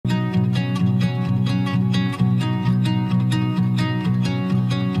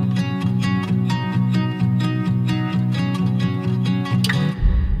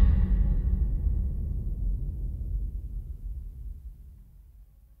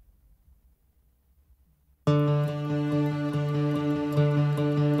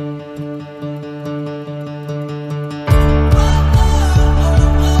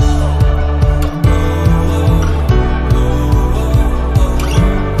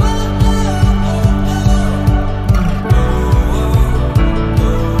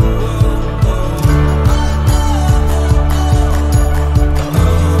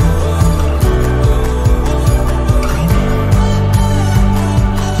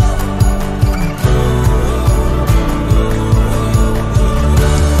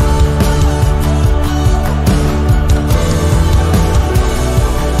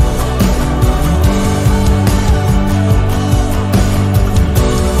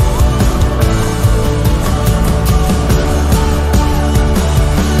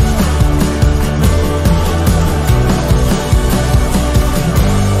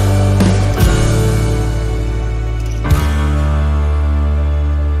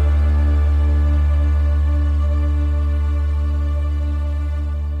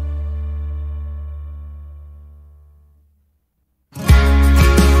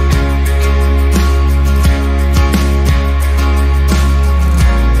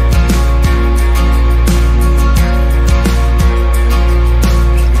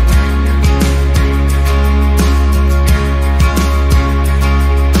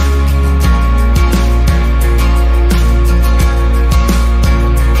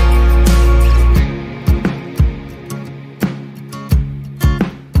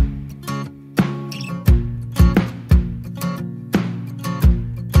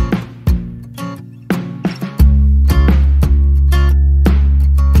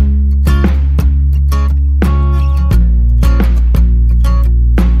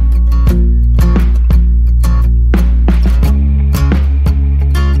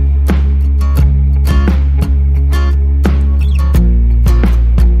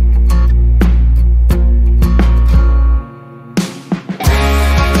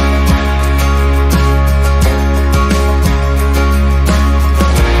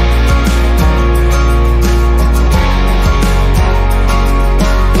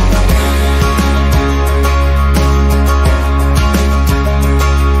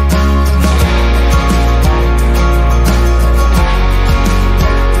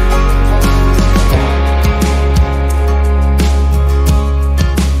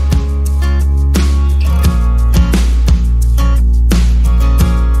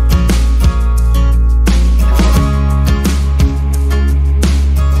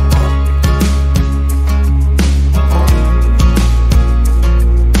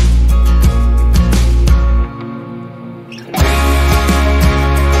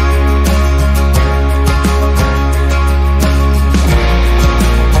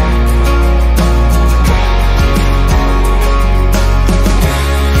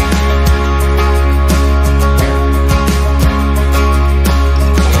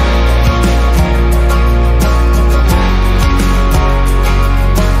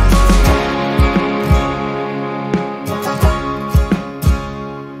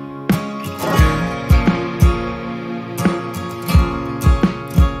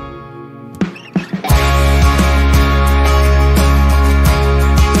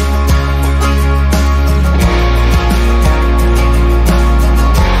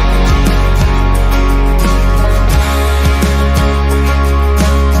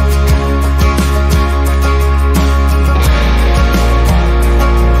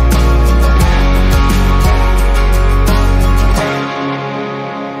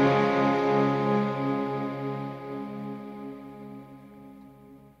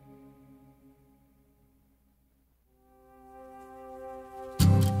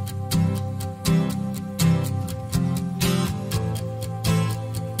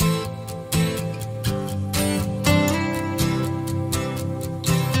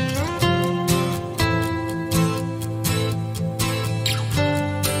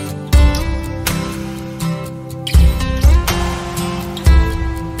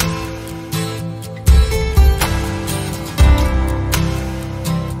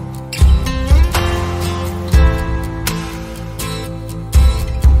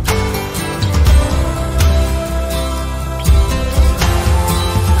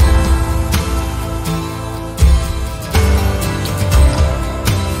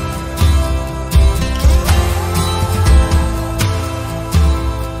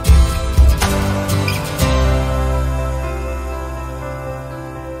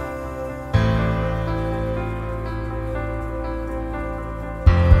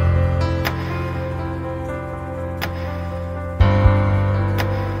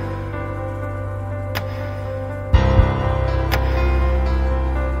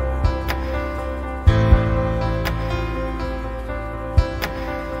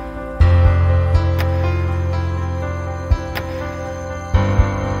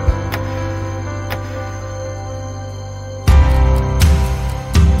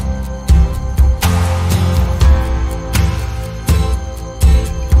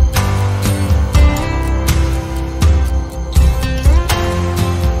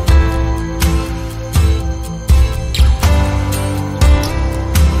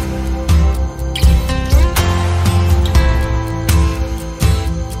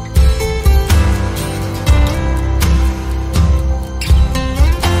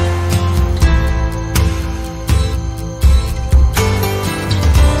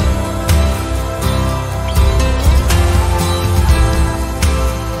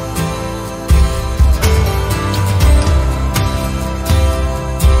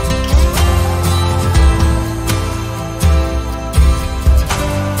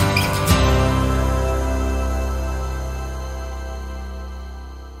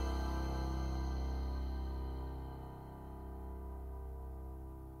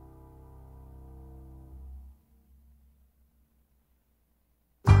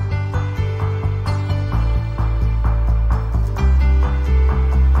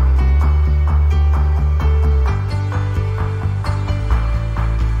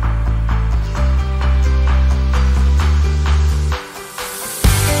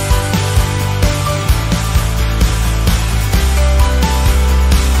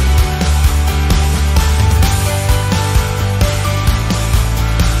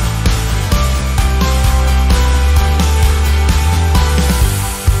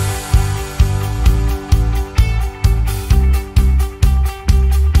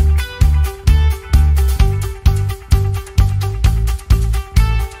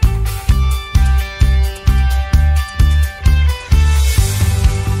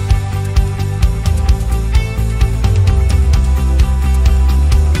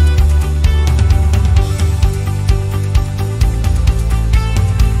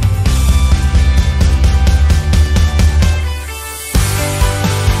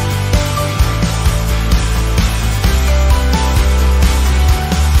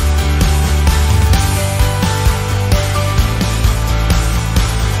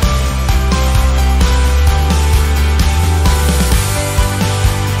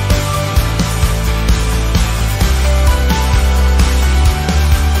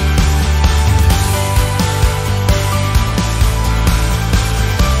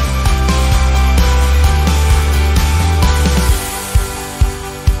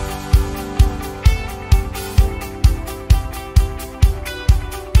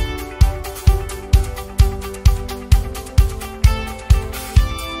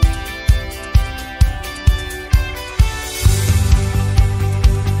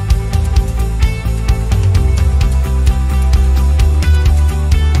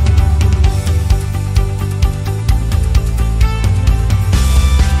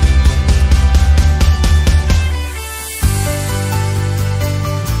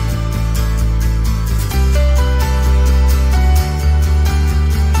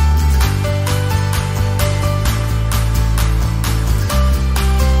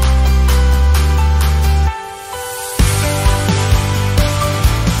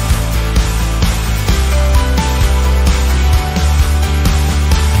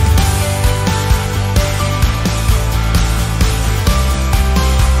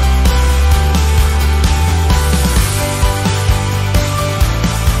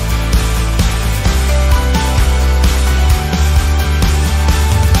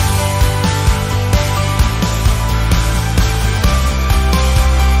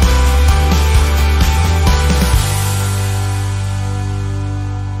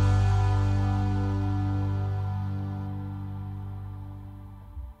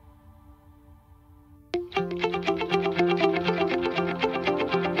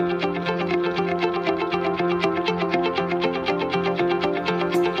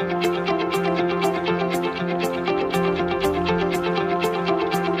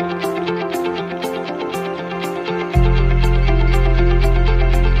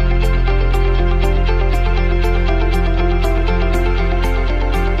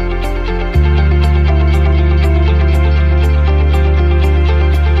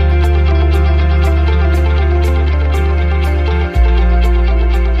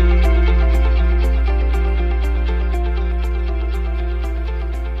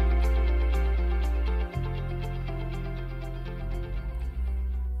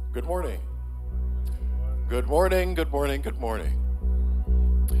Good morning. Good morning, good morning, good morning.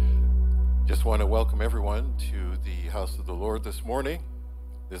 Just want to welcome everyone to the house of the Lord this morning,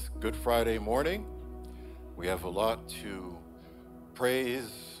 this Good Friday morning. We have a lot to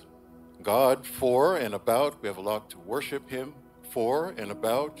praise God for and about. We have a lot to worship Him for and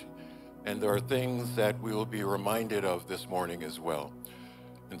about. And there are things that we will be reminded of this morning as well.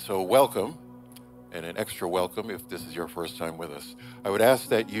 And so welcome, and an extra welcome if this is your first time with us. I would ask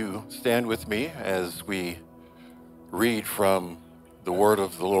that you stand with me as we read from the Word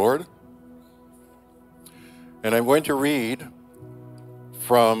of the Lord. And I'm going to read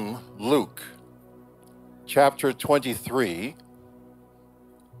from Luke, chapter 23,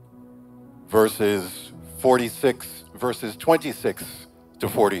 verses 26 to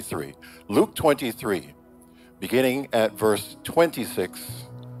 43. Luke 23, beginning at verse 26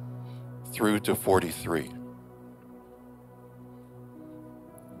 through to 43.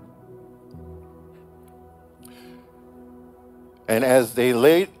 And as they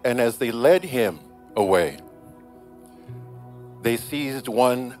led him away, they seized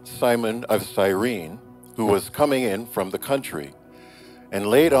one Simon of Cyrene, who was coming in from the country, and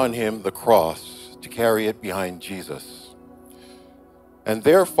laid on him the cross to carry it behind Jesus. And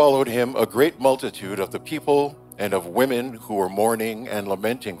there followed him a great multitude of the people and of women who were mourning and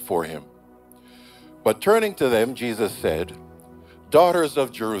lamenting for him. But turning to them, Jesus said, "Daughters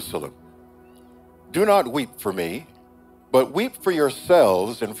of Jerusalem, do not weep for me, but weep for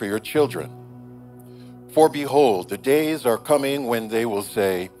yourselves and for your children. For behold, the days are coming when they will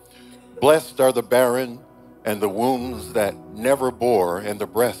say, 'Blessed are the barren, and the wombs that never bore, and the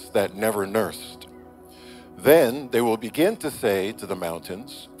breasts that never nursed.' Then they will begin to say to the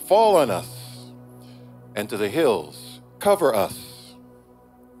mountains, 'Fall on us,' and to the hills, 'Cover us.'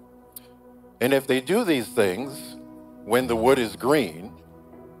 And if they do these things when the wood is green,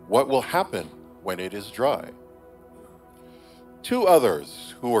 what will happen when it is dry?" Two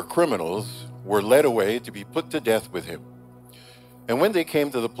others who were criminals were led away to be put to death with him. And when they came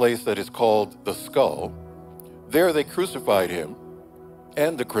to the place that is called the Skull, there they crucified him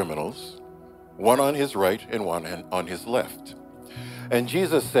and the criminals, one on his right and one on his left. And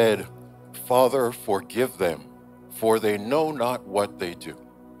Jesus said, "Father, forgive them, for they know not what they do."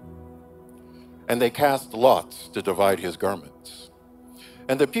 And they cast lots to divide his garments.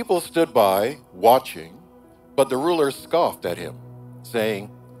 And the people stood by, watching, but the rulers scoffed at him, saying,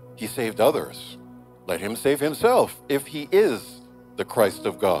 "He saved others. Let him save himself, if he is the Christ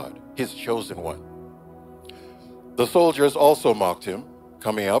of God, his chosen one." The soldiers also mocked him,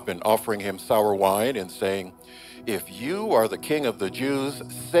 coming up and offering him sour wine and saying, "If you are the king of the Jews,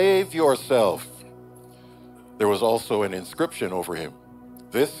 save yourself." There was also an inscription over him,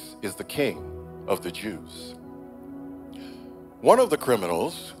 "This is the King of the Jews." One of the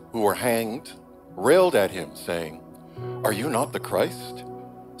criminals who were hanged railed at him, saying, "Are you not the Christ?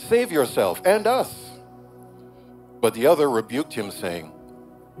 Save yourself and us." But the other rebuked him, saying,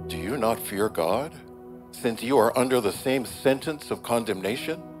 "Do you not fear God, since you are under the same sentence of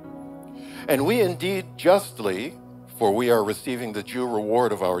condemnation? And we indeed justly, for we are receiving the due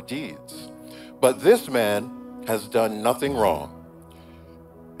reward of our deeds. But this man has done nothing wrong."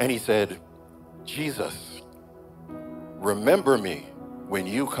 And he said, "Jesus, remember me when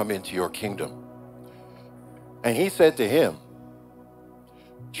you come into your kingdom." And he said to him,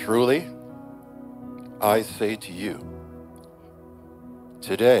 "Truly, I say to you,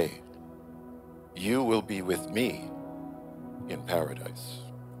 today you will be with me in paradise."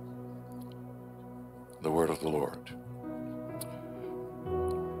 The word of the Lord.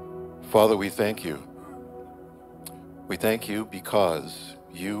 Father, we thank you. We thank you because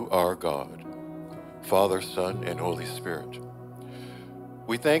you are God, Father, Son, and Holy Spirit.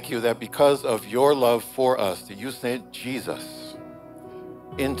 We thank you that because of your love for us, that you sent Jesus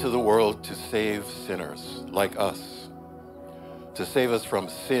into the world to save sinners like us, to save us from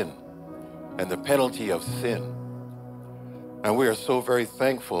sin and the penalty of sin. And we are so very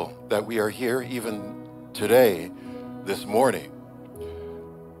thankful that we are here even today, this morning,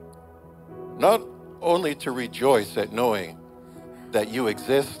 not only to rejoice at knowing that you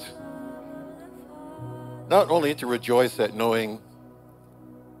exist, not only to rejoice at knowing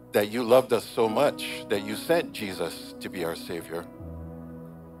that you loved us so much that you sent Jesus to be our Savior,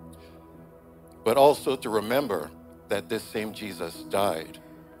 but also to remember that this same Jesus died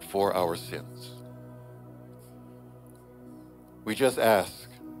for our sins. We just ask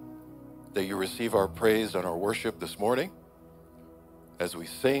that you receive our praise and our worship this morning as we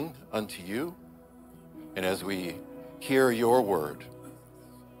sing unto you and as we hear your word.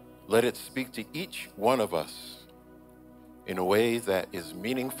 Let it speak to each one of us in a way that is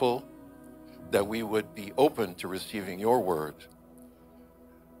meaningful, that we would be open to receiving your word,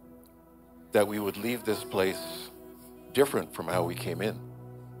 that we would leave this place different from how we came in,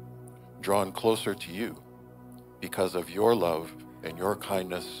 drawn closer to you because of your love and your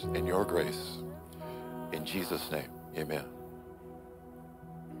kindness and your grace. In Jesus' name, amen.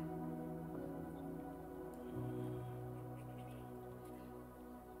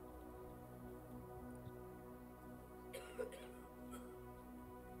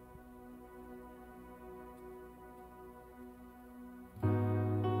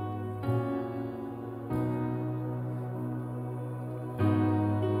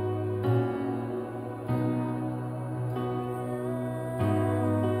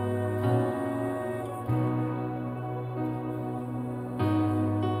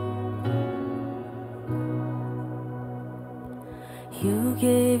 You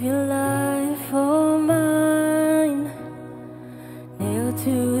gave your life for mine, nailed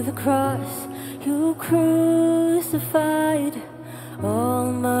to the cross, you crucified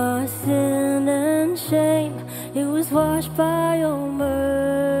all my sin and shame. It was washed by your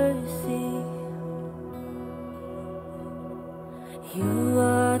mercy. You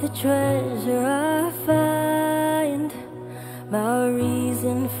are the treasure I find, my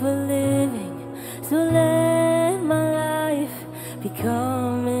reason for living. So let my life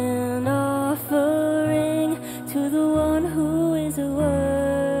become an offering to the one who is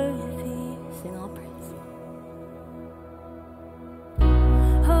worthy. Sing all praise.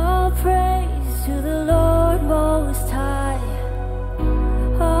 All praise to the Lord Most High.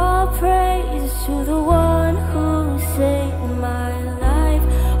 All praise to the one who saved my life.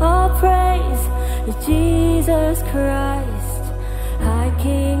 All praise to Jesus Christ, High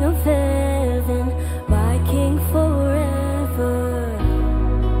King of heaven, my King forever.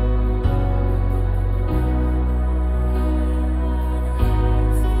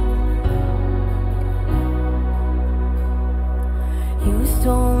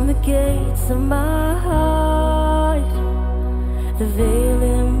 Storm the gates of my heart. The veil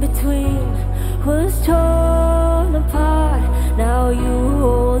in between was torn apart. Now you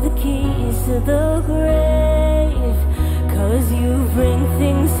hold the keys to the grave, 'cause you bring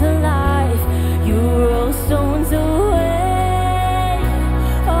things to life. You roll stones away.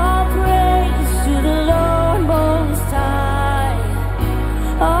 All praise to the Lord Most High.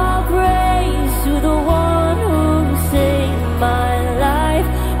 All praise to the one who saved my life.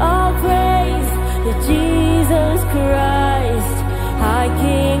 All praise to Jesus Christ, High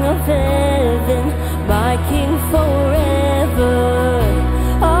King of heaven, my King forever.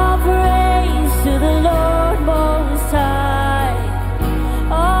 All praise to the Lord Most High.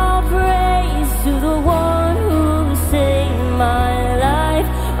 All praise to the one who saved my life.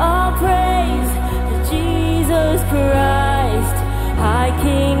 All praise to Jesus Christ, High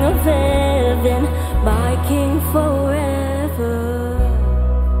King of heaven, my King forever.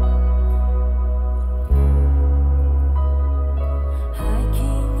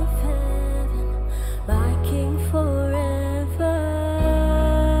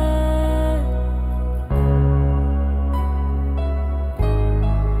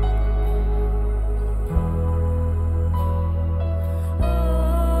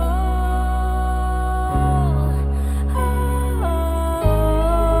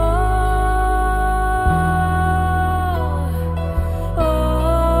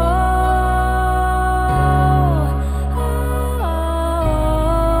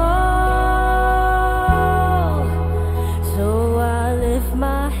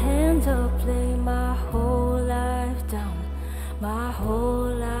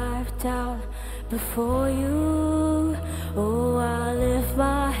 Before you, oh, I lift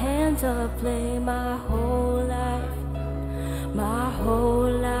my hands up, lay my whole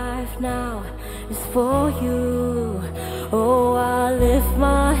life now is for you. Oh, I lift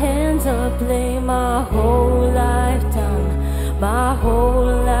my hands up, lay my whole life down, my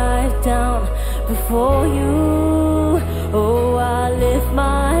whole life down before you. Oh, I lift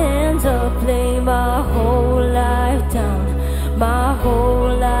my hands up, lay my whole life down, my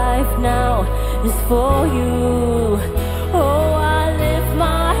whole life now is for you. Oh, I lift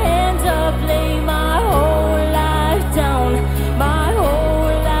my hands up, lay my whole life down, my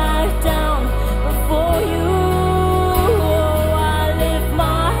whole life down before you. Oh, I lift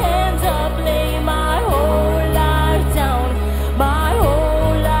my hands up, lay my whole life down, my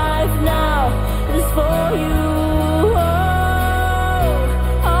whole life now is for you.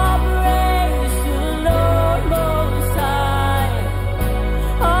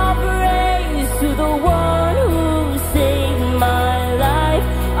 To the one who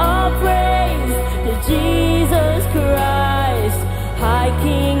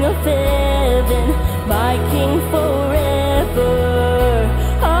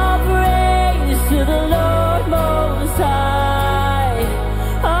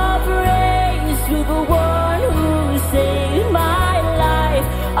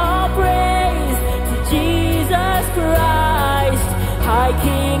my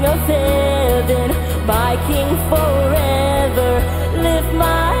King of heaven, my King forever. Lift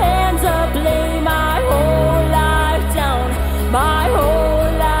my hands up, lay my whole life down, my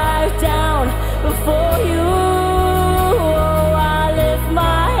whole life down before you. Oh, I lift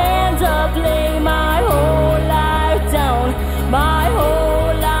my hands up, lay my whole life down, my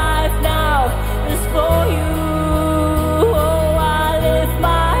whole life now is for you. Oh, I lift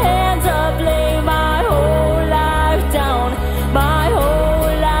my hands up, lay my whole life down, my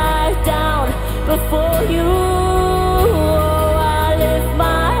whole life down before you. Oh, I lift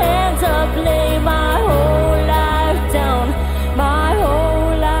my hands up, lay my whole life down, my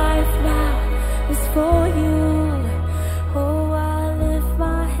whole life now is for you. Oh, I lift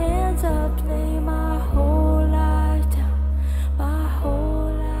my hands up, lay my whole life down, my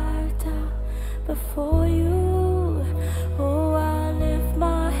whole life down before you. Oh, I lift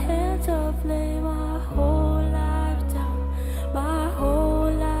my hands up, lay my whole life down, my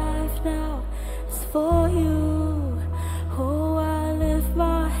whole life now is for you. Oh, I lift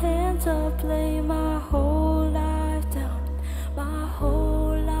my hands up, lay my whole life down, my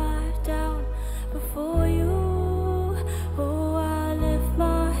whole life down before you. Oh, I lift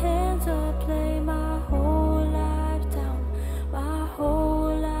my hands up, lay my whole life down, my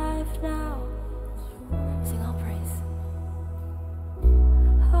whole life now. Sing all praise.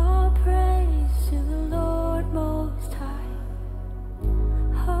 All praise to the Lord Most High.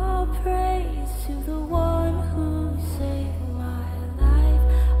 All praise to the one who saved my life.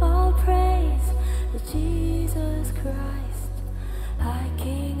 All praise to Jesus Christ, my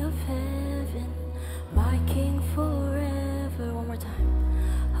King of heaven, my King forever. One more time.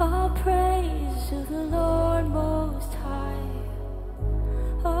 All praise to the Lord Most High.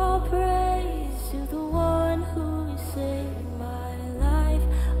 All praise to the one who saved my life.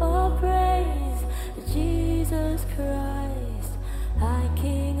 All praise to Jesus Christ, my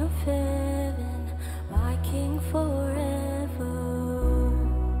King of heaven, my King forever.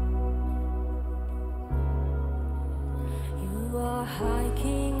 You are High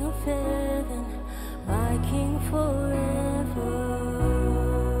King of heaven, my King forever.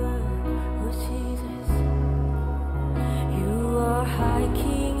 Oh Jesus, you are High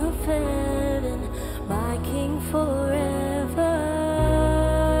King of heaven, my King forever.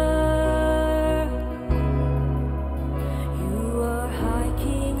 You are High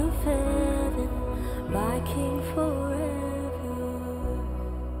King of heaven, my King forever.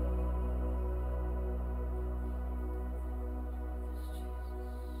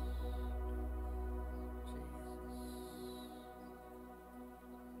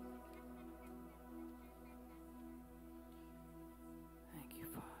 Thank you,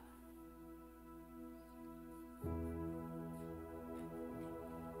 Father.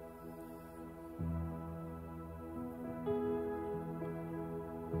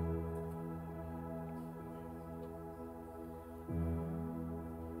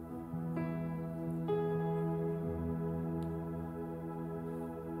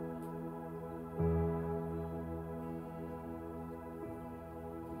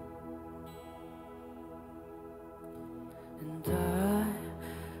 And I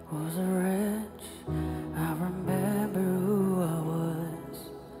was a wretch, I remember who I was.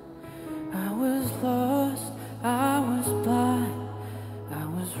 I was lost, I was blind, I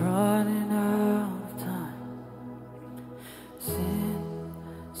was running out of time. Sin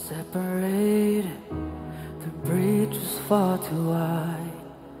separated, the breach was far too wide.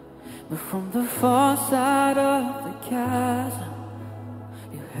 But from the far side of the chasm,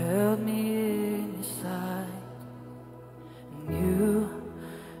 you held me in your sight. You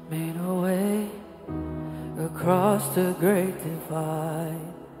made a way across the great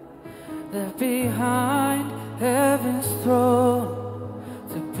divide. Left behind heaven's throne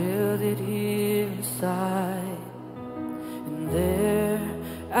to build it here inside. And there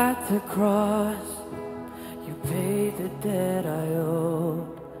at the cross, you paid the debt I owed.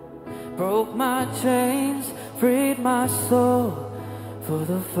 Broke my chains, freed my soul. For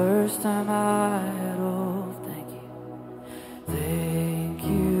the first time I had hope. Thank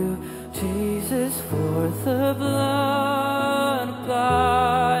you, Jesus, for the blood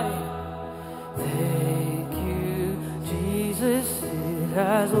applied. Thank you, Jesus, it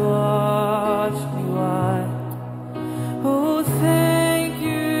has washed me white. Oh, thank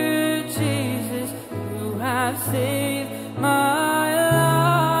you, Jesus, you have saved my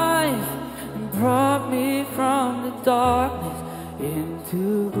life and brought me from the darkness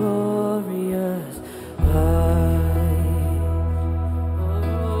into glorious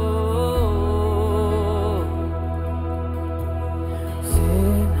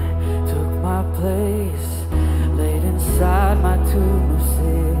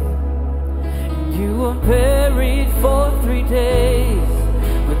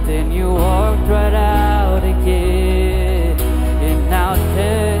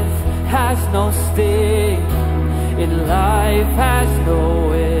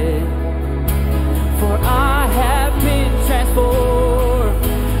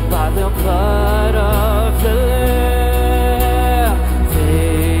blood of the Lamb.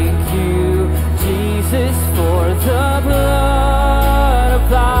 Thank you, Jesus, for the blood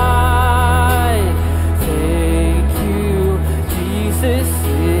applied. Thank you, Jesus,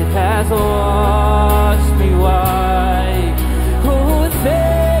 it has washed me white. Oh,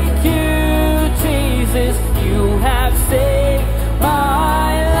 thank you, Jesus, you have saved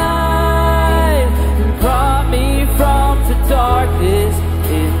my life and brought me from the darkness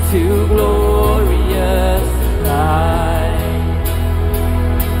into glorious light.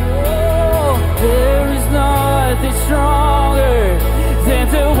 Oh, there is nothing stronger than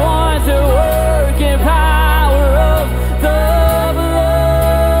the wonder working power of the blood.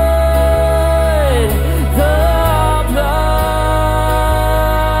 The blood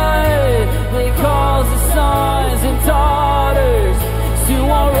that calls the sons and daughters to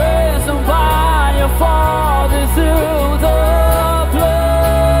our ransom by your Father through the blood.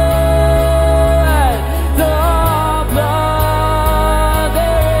 The blood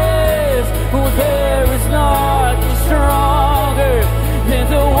there is, oh, there is nothing stronger than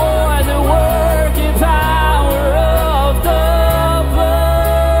the wonder working power of the blood.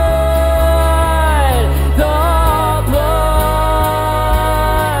 The blood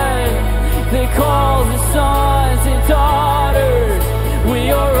that calls the sons and daughters. We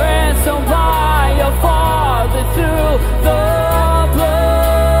are ransomed by your Father through the blood.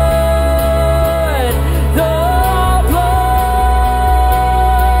 The blood.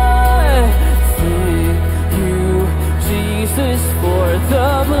 Thank you, Jesus, for the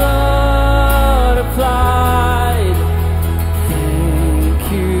blood applied. Thank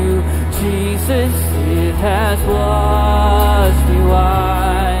you, Jesus, it has washed me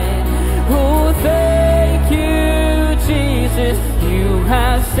white. Oh, thank you, Jesus, you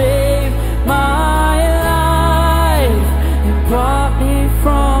have saved my life and brought me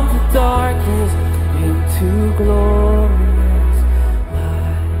from the darkness into glorious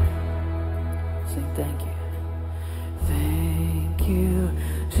light. Sing thank you. Thank you,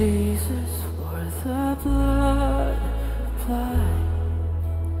 Jesus, for the blood applied.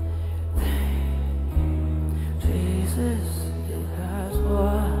 Thank you, Jesus, it has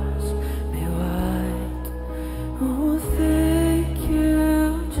washed me white. Oh, thank you,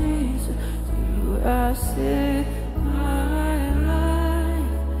 Jesus, you have saved my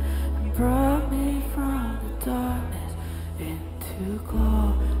life and brought me from the darkness into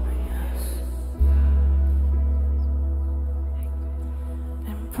glorious.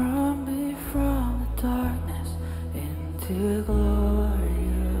 And brought me from the darkness into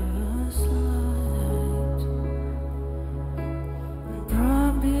glorious light. And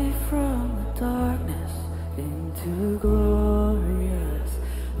brought me from the darkness into glorious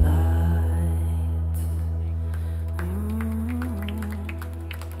light.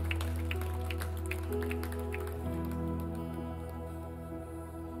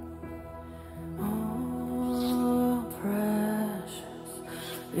 Oh, precious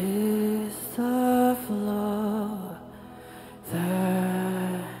is the flow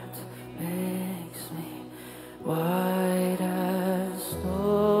that makes me white as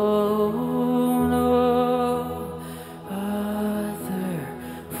snow. No other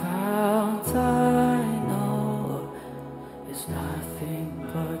fount I know is nothing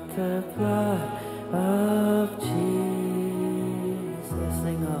but the blood of Jesus.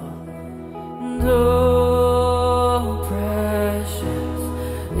 Sing on. And oh, precious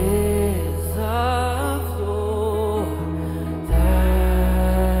is the flow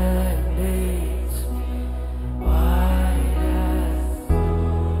that makes me white as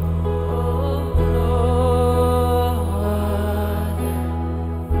snow. No other,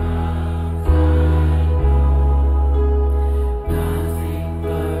 nothing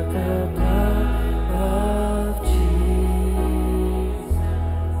but the blood of Jesus.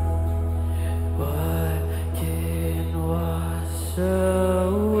 What can wash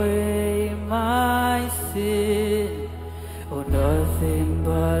away my sin? Oh, nothing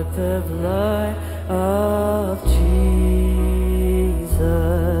but the blood of Jesus.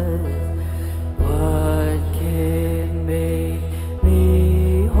 What can make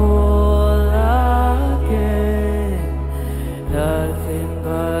me whole again? Nothing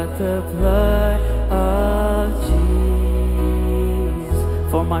but the blood of Jesus.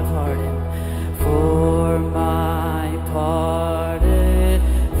 For my pardon, for my pardon,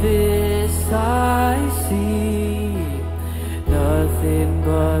 this I see. Nothing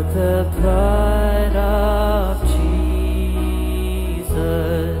but the blood of Jesus.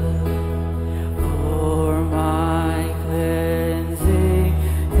 For my cleansing,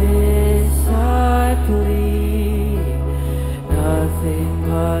 this I plead. Nothing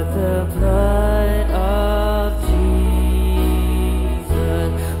but the blood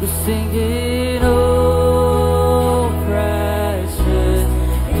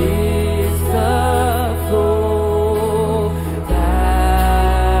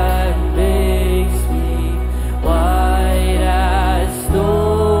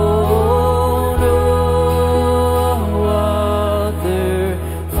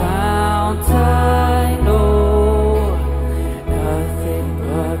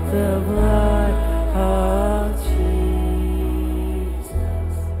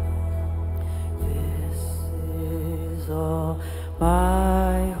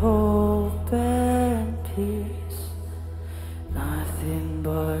nothing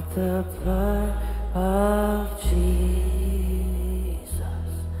but the blood of Jesus.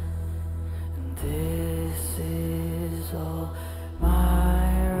 And this is all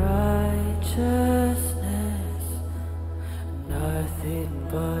my righteousness, nothing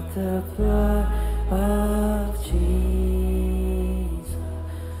but the blood of Jesus.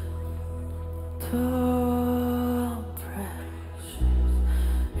 So precious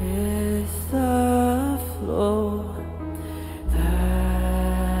is the flow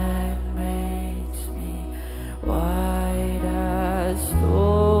that makes me white as snow.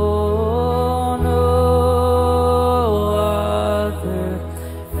 No other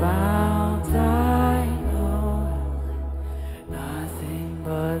fount I know, nothing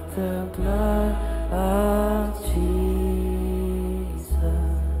but the blood of Jesus.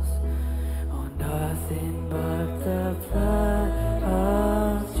 Oh, nothing but the blood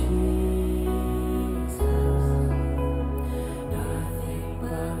of Jesus. Nothing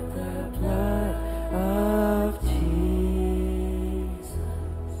but the blood of Jesus.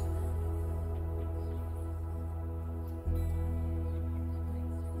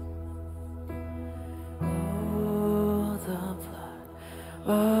 Oh, the blood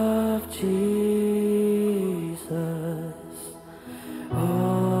of Jesus.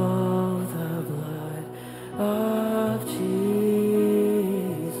 Oh, the blood of Jesus.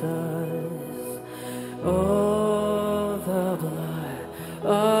 Oh, the blood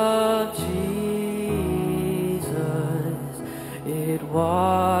of Jesus. It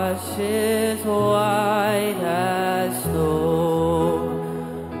washes white as snow.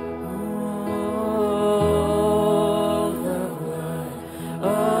 Oh, the blood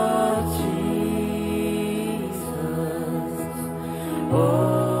of Jesus.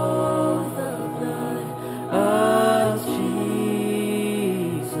 Oh, the blood of Jesus.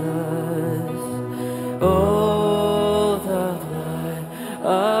 Oh, the blood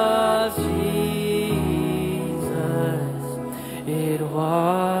of Jesus. It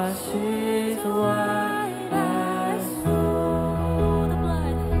washes white as snow. The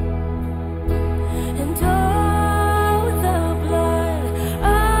blood. And oh, the blood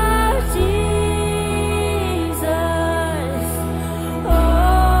of Jesus.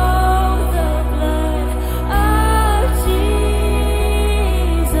 Oh, the blood of Jesus.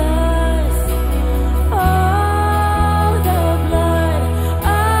 Oh, the blood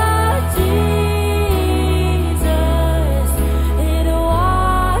of Jesus. It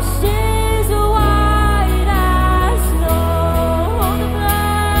washes white as snow. The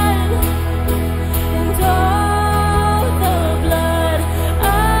blood. And oh, the blood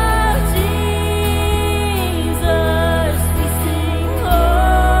of Jesus. We sing, oh,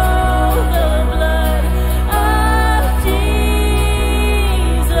 the blood of Jesus.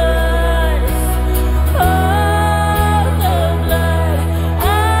 Oh, the blood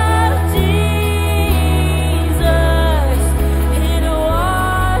of Jesus. It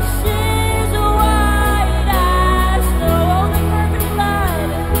washes white as snow. The perfect blood.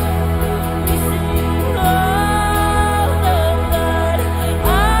 We sing, oh, the blood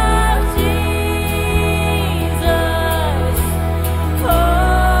of Jesus. Oh,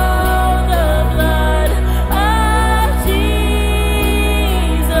 the blood of Jesus.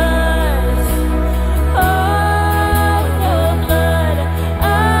 Oh, the blood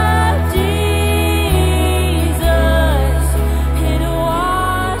of Jesus. It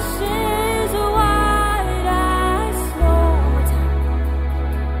washes white as snow.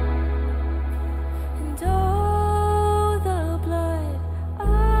 And oh, the blood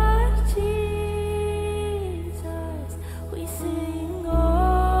of Jesus. We sing, oh,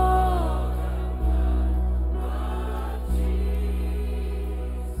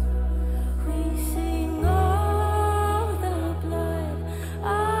 we sing, oh, the blood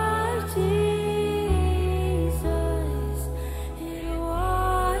of Jesus. It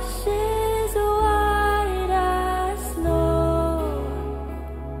washes white as snow.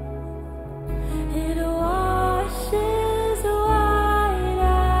 It washes white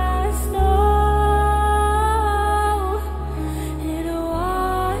as snow. It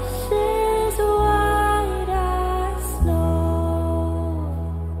washes white as snow.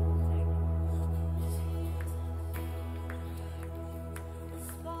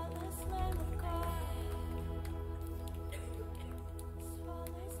 Spotless Lamb of God.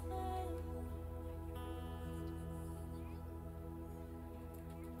 Spotless Lamb.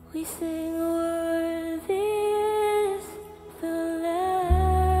 We sing, worthy is the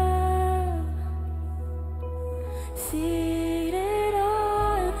Lamb, seated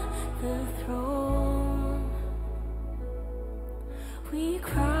on the throne. We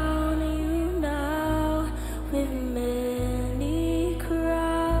crown you now with many crowns.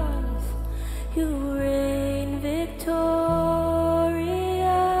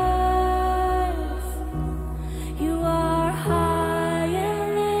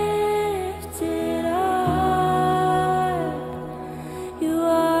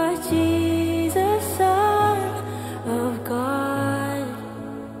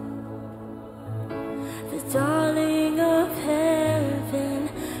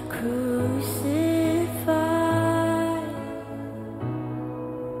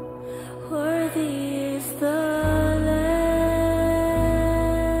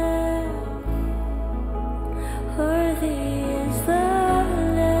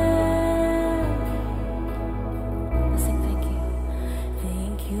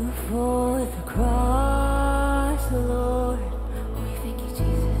 for the cross, Lord. Oh, we thank you,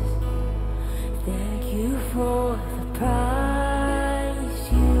 Jesus. Thank you for the price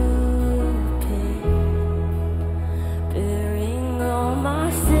you paid, bearing all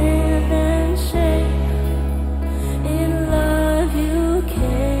my sin and shame. In love you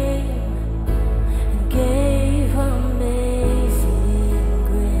came and gave amazing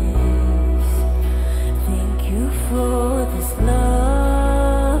grace. Thank you for this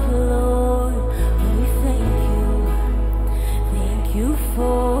love, Lord.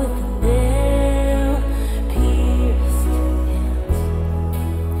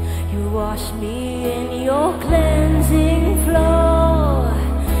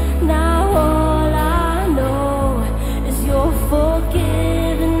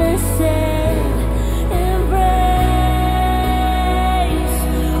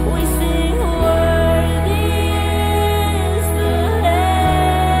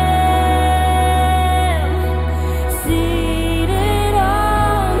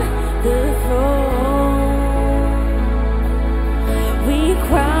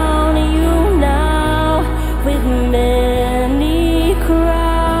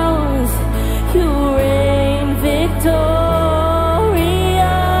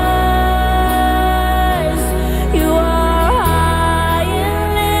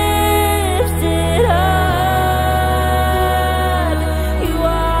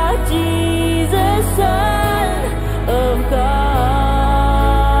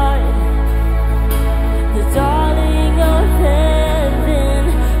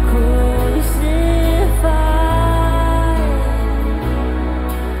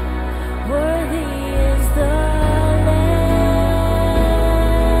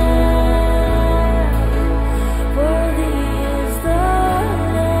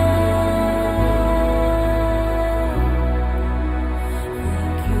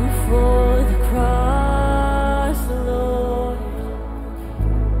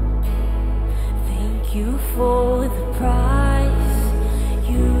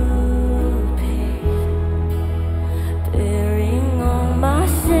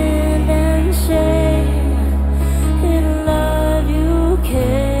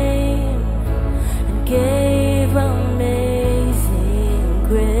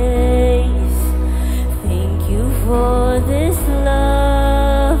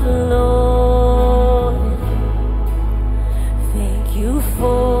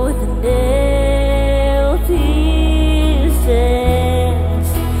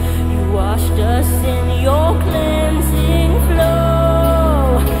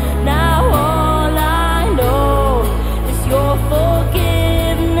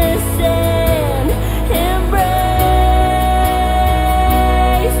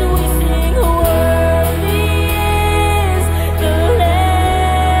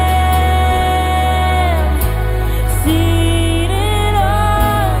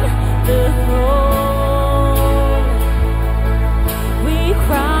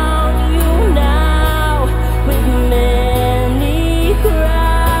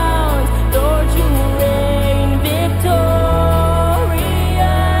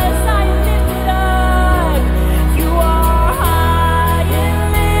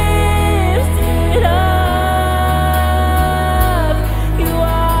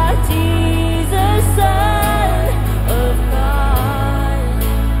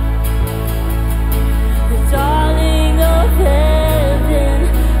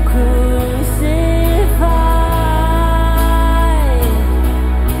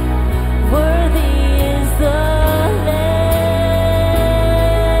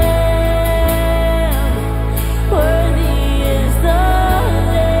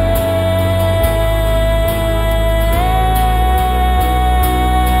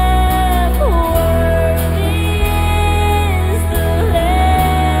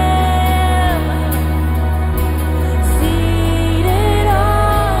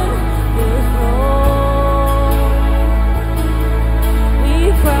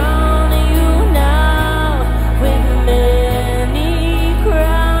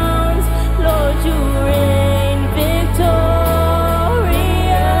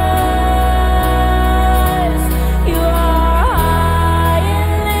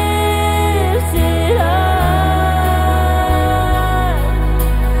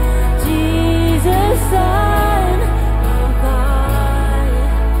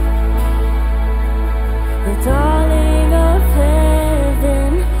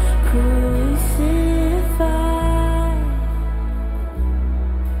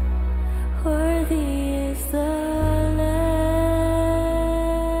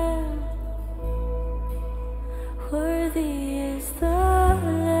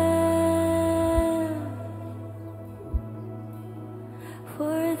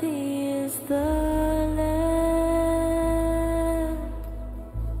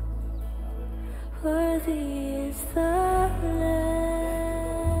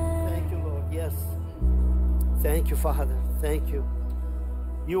 Thank you, Father. Thank you.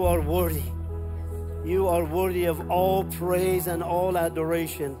 You are worthy. You are worthy of all praise and all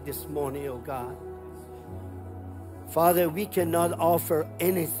adoration this morning, oh God. Father, we cannot offer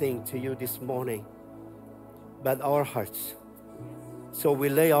anything to you this morning but our hearts. So we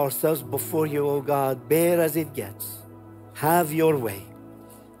lay ourselves before you, oh God, bare as it gets. Have your way.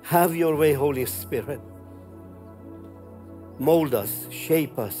 Have your way, Holy Spirit. Mold us,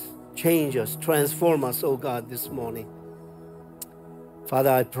 shape us, change us, transform us, oh God, this morning. Father,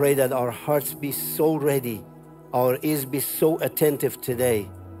 I pray that our hearts be so ready, our ears be so attentive today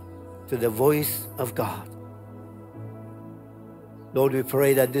to the voice of God. Lord, we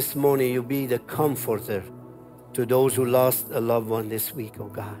pray that this morning you be the comforter to those who lost a loved one this week, oh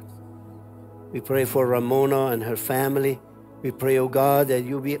God. We pray for Ramona and her family. We pray, oh God, that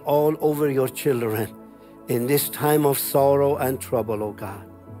you be all over your children in this time of sorrow and trouble, oh God.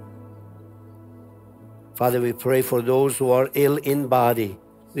 Father, we pray for those who are ill in body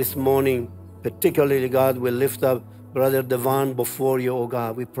this morning. Particularly, God, we lift up Brother Devon before you, oh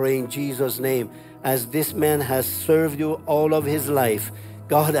God. We pray in Jesus' name, as this man has served you all of his life,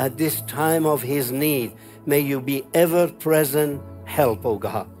 God, at this time of his need, may you be ever-present help, oh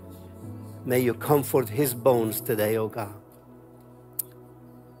God. May you comfort his bones today, oh God.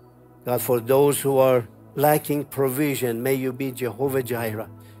 God, for those who are lacking provision, may you be Jehovah Jireh.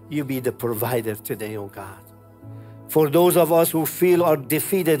 You be the provider today, oh God. For those of us who feel are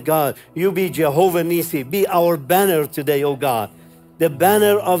defeated, God, you be Jehovah Nissi. Be our banner today, oh God. The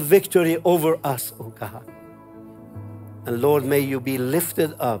banner of victory over us, oh God. And Lord, may you be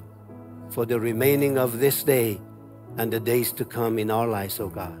lifted up for the remaining of this day and the days to come in our lives, oh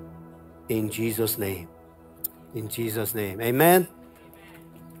God. In Jesus' name. In Jesus' name. Amen.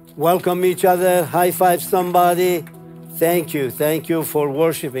 Welcome each other. High five somebody. Thank you. Thank you for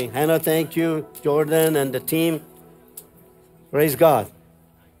worshiping. Hannah, thank you. Jordan and the team. Praise God.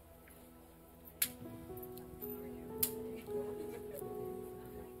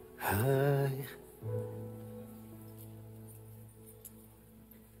 Hi.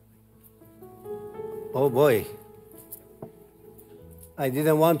 Oh boy. I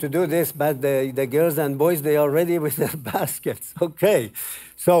didn't want to do this, but the girls and boys, they are ready with their baskets. Okay.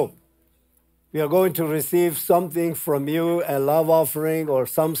 So we are going to receive something from you, a love offering or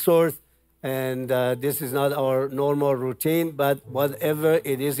some sort. And this is not our normal routine, but whatever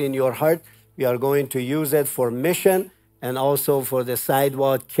it is in your heart, we are going to use it for mission and also for the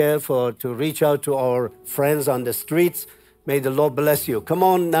sidewalk care, to reach out to our friends on the streets. May the Lord bless you. Come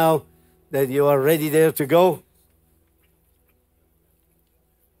on now that you are ready there to go.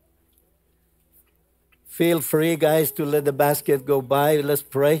 Feel free, guys, to let the basket go by. Let's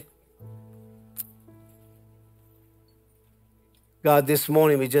pray. God, this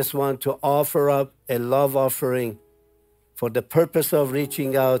morning we just want to offer up a love offering for the purpose of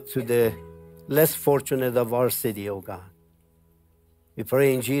reaching out to the less fortunate of our city, oh God. We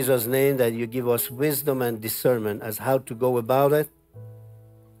pray in Jesus' name that you give us wisdom and discernment as how to go about it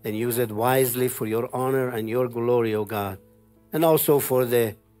and use it wisely for your honor and your glory, oh God, and also for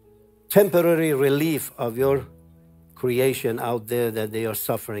the temporary relief of your creation out there that they are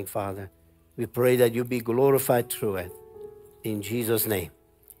suffering, Father. We pray that you be glorified through it. In Jesus' name.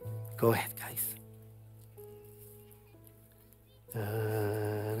 Go ahead, guys.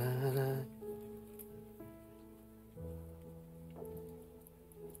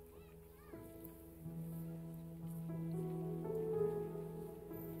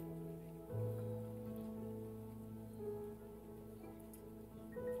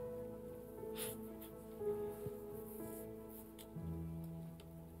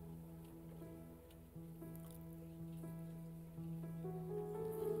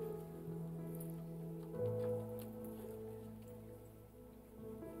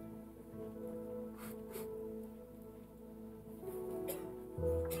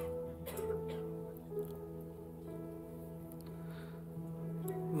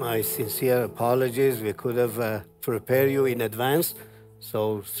 My sincere apologies. We could have prepared you in advance,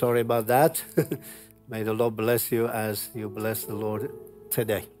 so sorry about that. May the Lord bless you as you bless the Lord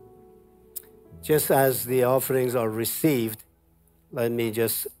today. Just as the offerings are received, let me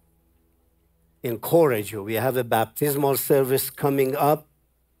just encourage you. We have a baptismal service coming up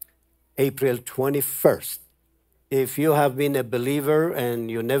April 21st. If you have been a believer and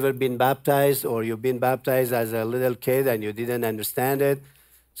you've never been baptized, or you've been baptized as a little kid and you didn't understand it,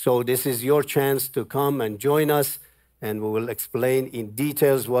 so this is your chance to come and join us, and we will explain in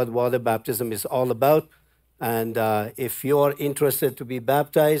details what water baptism is all about. And if you are interested to be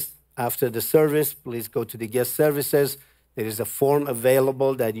baptized after the service, please go to the guest services. There is a form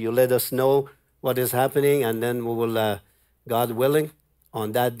available that you let us know what is happening, and then we will, God willing,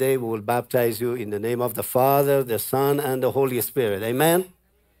 on that day, we will baptize you in the name of the Father, the Son, and the Holy Spirit. Amen?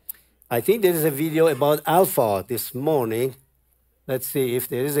 I think there is a video about Alpha this morning. Let's see if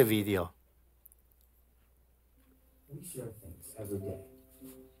there is a video. We share things every day,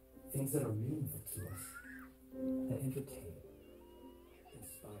 things that are meaningful to us, that entertain,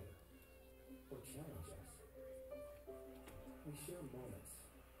 inspire, or challenge us. We share moments,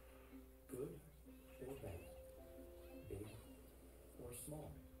 good or bad, big or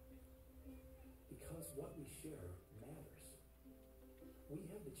small, because what we share matters. We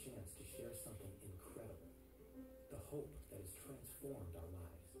have the chance to share something incredible, the hope that has transformed our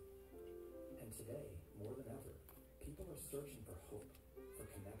lives. And today, more than ever, people are searching for hope, for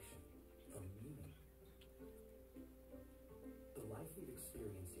connection, for meaning. The life we've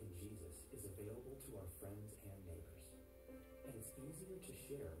experienced in Jesus is available to our friends and neighbors, and it's easier to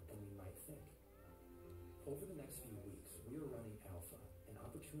share than we might think. Over the next few weeks, we are running Alpha, an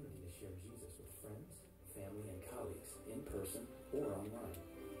opportunity to share Jesus with friends, family, and colleagues in person or online.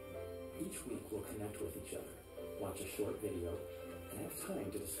 Each week, we'll connect with each other, watch a short video, and have time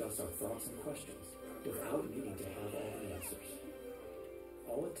to discuss our thoughts and questions without needing to have all the answers.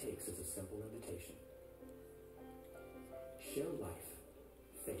 All it takes is a simple invitation. Share life,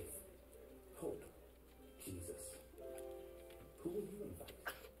 faith, hope, Jesus. Who will you invite?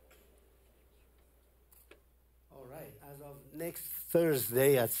 All right. As of next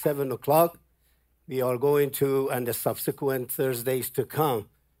Thursday at 7 o'clock, we are going to, and the subsequent Thursdays to come,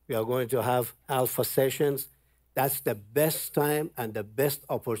 we are going to have Alpha sessions. That's the best time and the best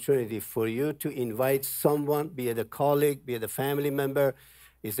opportunity for you to invite someone, be it a colleague, be it a family member.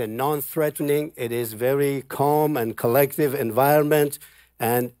 It's a non-threatening, it is very calm and collective environment,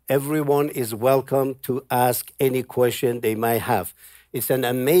 and everyone is welcome to ask any question they might have. It's an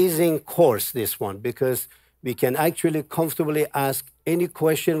amazing course, this one, because we can actually comfortably ask any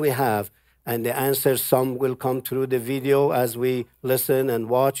question we have, and the answers, some will come through the video as we listen and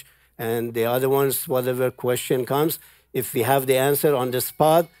watch, and the other ones, whatever question comes, if we have the answer on the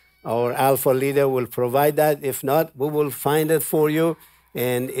spot, our Alpha leader will provide that. If not, we will find it for you.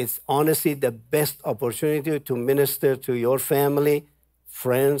 And it's honestly the best opportunity to minister to your family,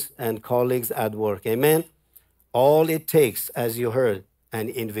 friends, and colleagues at work. Amen? All it takes, as you heard, an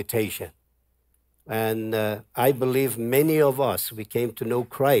invitation. And I believe many of us, we came to know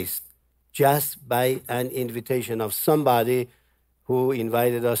Christ just by an invitation of somebody who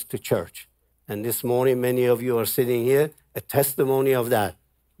invited us to church. And this morning, many of you are sitting here, a testimony of that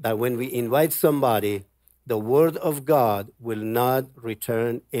when we invite somebody, the word of God will not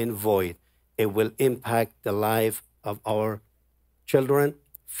return in void. It will impact the life of our children,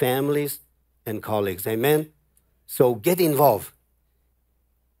 families, and colleagues. Amen? So get involved.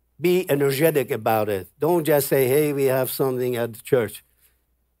 Be energetic about it. Don't just say, hey, we have something at the church.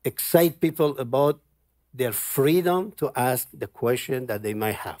 Excite people about their freedom to ask the question that they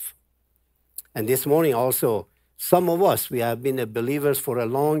might have. And this morning also, some of us, we have been believers for a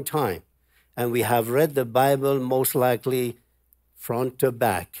long time, and we have read the Bible most likely front to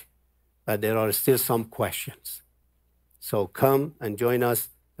back, but there are still some questions. So come and join us.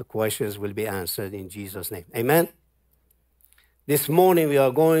 The questions will be answered in Jesus' name. Amen? This morning we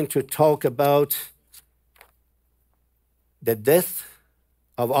are going to talk about the death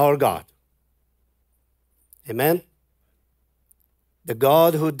of our God. Amen? The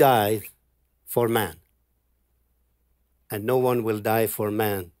God who died for man. And no one will die for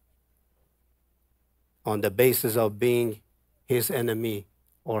man on the basis of being his enemy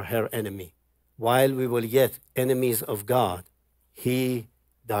or her enemy. While we were yet enemies of God, he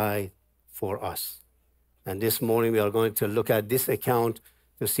died for us. And this morning we are going to look at this account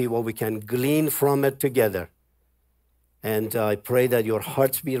to see what we can glean from it together. And I pray that your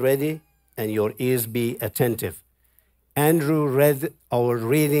hearts be ready and your ears be attentive. Andrew read our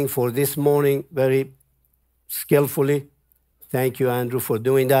reading for this morning very skillfully. Thank you, Andrew, for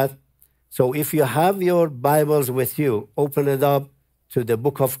doing that. So if you have your Bibles with you, open it up to the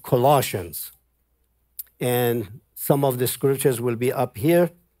book of Colossians. And some of the scriptures will be up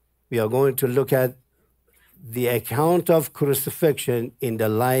here. We are going to look at the account of crucifixion in the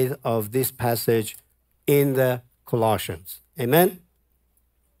light of this passage in the Colossians. Amen?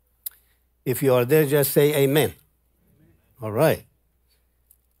 If you are there, just say amen. All right.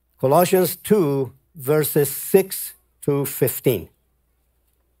 Colossians 2, verses 6 to 15.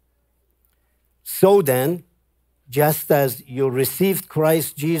 So then, just as you received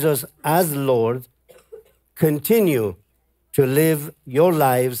Christ Jesus as Lord, continue to live your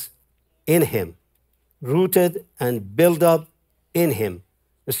lives in him, rooted and built up in him,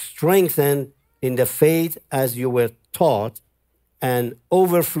 strengthened in the faith as you were taught, and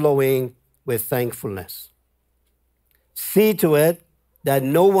overflowing with thankfulness. See to it that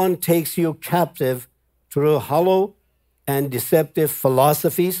no one takes you captive through hollow and deceptive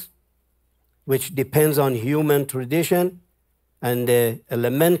philosophies, which depends on human tradition and the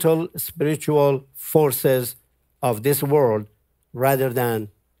elemental spiritual forces of this world rather than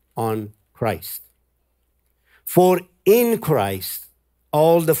on Christ. For in Christ,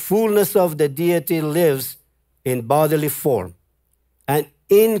 all the fullness of the deity lives in bodily form, and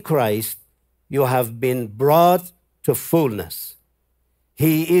in Christ you have been brought to fullness.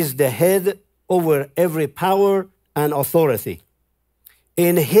 He is the head over every power and authority.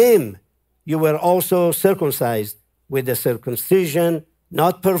 In him you were also circumcised with the circumcision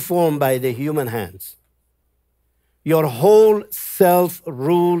not performed by the human hands. Your whole self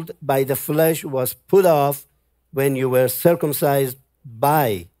ruled by the flesh was put off when you were circumcised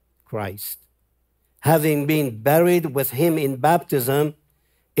by Christ, having been buried with him in baptism,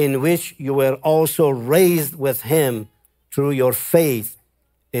 in which you were also raised with him through your faith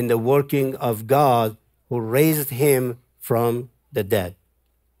in the working of God who raised him from the dead.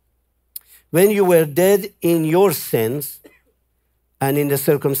 When you were dead in your sins and in the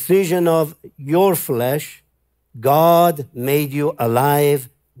circumcision of your flesh, God made you alive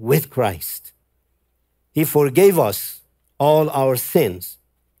with Christ. He forgave us all our sins,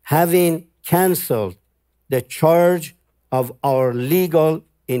 having canceled the charge of our legal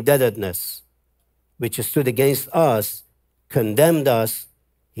indebtedness, which stood against us, condemned us.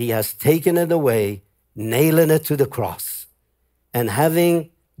 He has taken it away, nailing it to the cross, and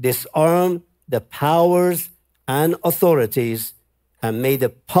having disarmed the powers and authorities and made a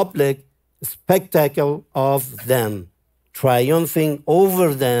public spectacle of them, triumphing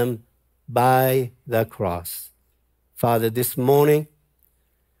over them by the cross. Father, this morning,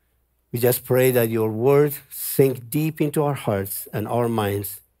 we just pray that your word sink deep into our hearts and our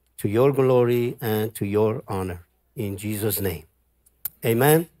minds to your glory and to your honor. In Jesus' name,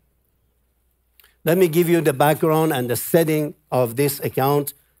 amen. Let me give you the background and the setting of this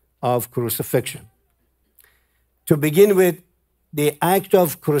account of crucifixion. To begin with, the act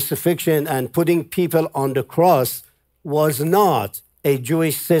of crucifixion and putting people on the cross was not a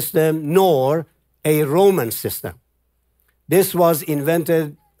Jewish system nor a Roman system. This was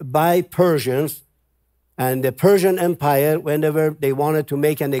invented by Persians, and the Persian Empire, whenever they wanted to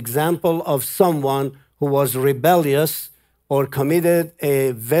make an example of someone who was rebellious or committed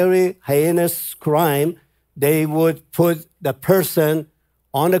a very heinous crime, they would put the person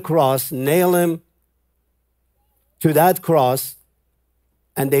on a cross, nail him to that cross,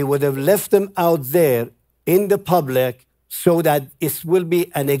 and they would have left him out there in the public so that it will be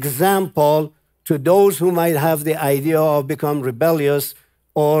an example to those who might have the idea of become rebellious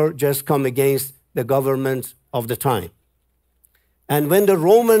or just come against the government of the time. And when the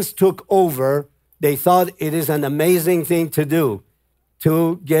Romans took over, they thought it is an amazing thing to do,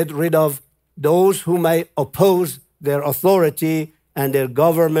 to get rid of those who might oppose their authority and their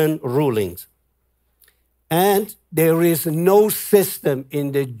government rulings. And there is no system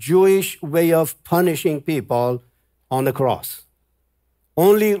in the Jewish way of punishing people on the cross.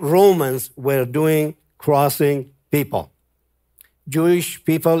 Only Romans were doing crossing people. Jewish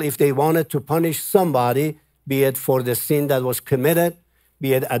people, if they wanted to punish somebody, be it for the sin that was committed,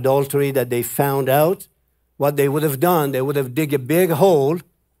 be it adultery that they found out, what they would have done, they would have dig a big hole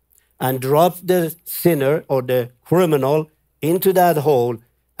and dropped the sinner or the criminal into that hole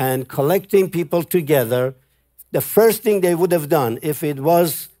and collecting people together. The first thing they would have done, if it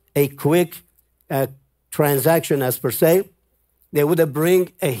was a quick transaction as per se, they would have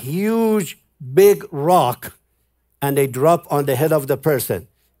bring a huge, big rock and they drop on the head of the person.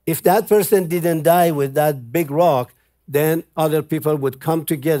 If that person didn't die with that big rock, then other people would come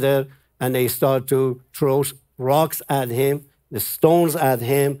together and they start to throw rocks at him, the stones at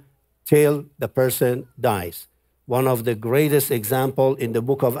him, till the person dies. One of the greatest examples in the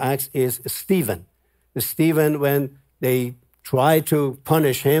book of Acts is Stephen. Stephen, when they tried to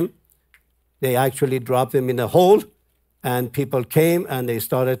punish him, they actually dropped him in a hole, and people came and they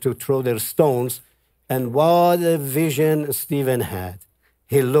started to throw their stones. And what a vision Stephen had.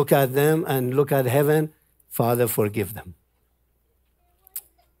 He looked at them and looked at heaven. Father, forgive them.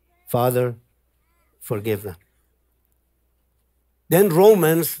 Father, forgive them. Then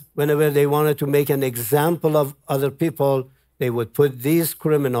Romans, whenever they wanted to make an example of other people, they would put these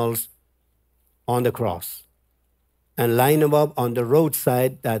criminals on the cross and line them up on the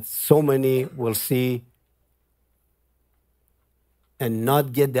roadside that so many will see and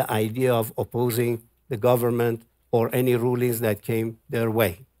not get the idea of opposing the government or any rulings that came their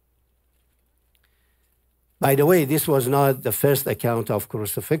way. By the way, this was not the first account of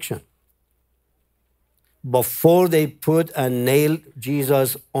crucifixion. Before they put and nailed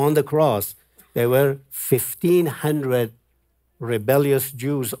Jesus on the cross, there were 1,500 rebellious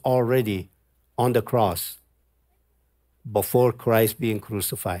Jews already on the cross before Christ being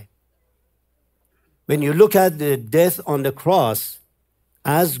crucified. When you look at the death on the cross,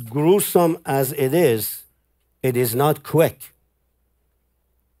 as gruesome as it is not quick.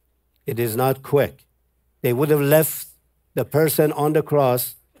 It is not quick. They would have left the person on the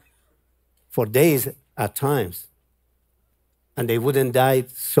cross for days at times, and they wouldn't die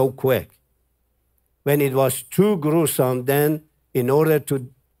so quick. When it was too gruesome, then in order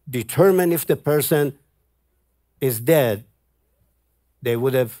to determine if the person is dead, they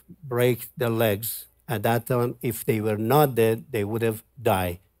would have break their legs. At that time, if they were not dead, they would have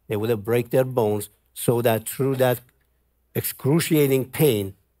died. They would have break their bones so that through that excruciating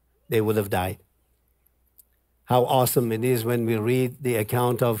pain, they would have died. How awesome it is when we read the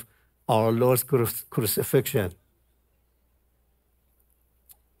account of our Lord's crucifixion.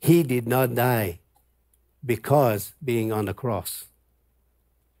 He did not die because being on the cross.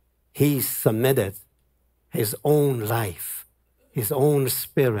 He submitted his own life, his own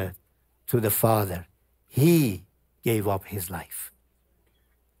spirit to the Father. He gave up his life.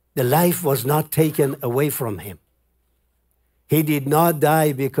 The life was not taken away from him. He did not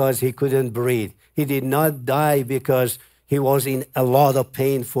die because he couldn't breathe. He did not die because he was in a lot of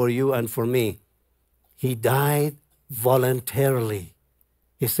pain for you and for me. He died voluntarily.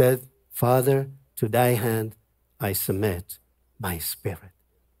 He said, Father, to thy hand I submit my spirit.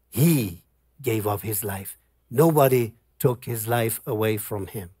 He gave up his life. Nobody took his life away from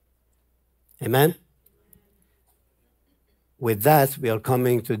him. Amen? With that, we are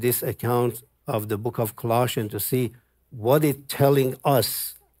coming to this account of the book of Colossians to see what it's telling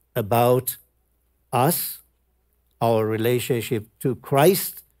us about us, our relationship to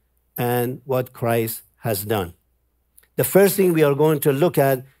Christ, and what Christ has done. The first thing we are going to look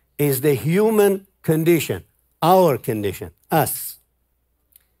at is the human condition, our condition, us.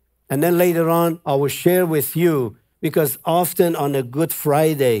 And then later on, I will share with you, because often on a Good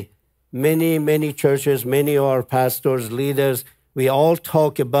Friday, many churches, many of our pastors, leaders, we all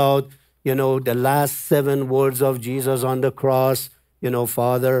talk about, the last 7 words of Jesus on the cross,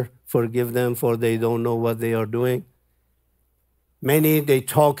 Father, forgive them for they don't know what they are doing. Many, they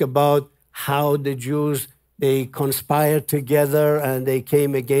talk about how the Jews, they conspired together and they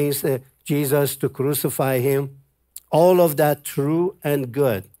came against Jesus to crucify him. All of that true and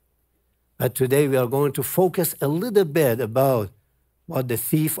good. But today we are going to focus a little bit about what the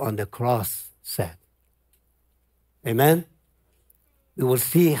thief on the cross said. Amen? We will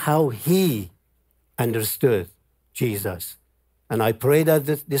see how he understood Jesus. And I pray that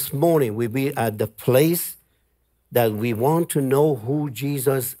this morning we be at the place that we want to know who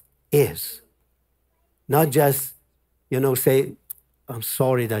Jesus is. Not just, say, I'm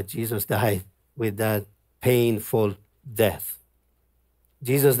sorry that Jesus died with that painful death.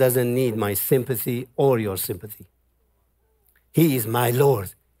 Jesus doesn't need my sympathy or your sympathy. He is my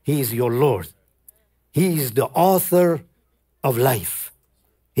Lord. He is your Lord. He is the author of life.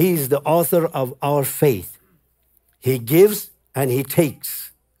 He is the author of our faith. He gives and he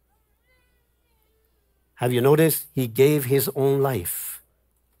takes. Have you noticed? He gave his own life.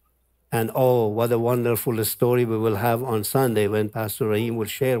 And oh, what a wonderful story we will have on Sunday when Pastor Rahim will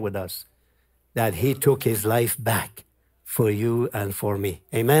share with us that he took his life back for you and for me.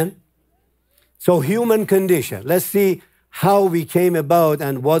 Amen? So human condition. Let's see how we came about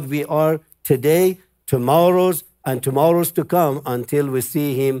and what we are today, tomorrow's, and tomorrow's to come until we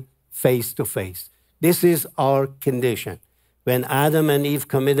see him face to face. This is our condition. When Adam and Eve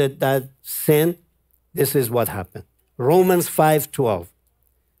committed that sin, this is what happened. Romans 5:12.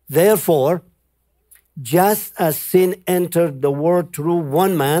 Therefore, just as sin entered the world through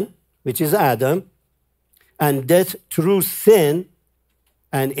one man, which is Adam, and death through sin,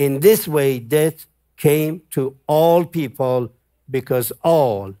 and in this way death came to all people because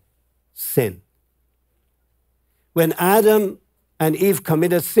all sinned. When Adam and Eve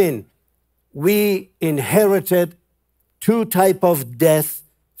committed sin, we inherited 2 types of death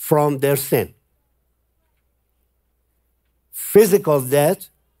from their sin. Physical death,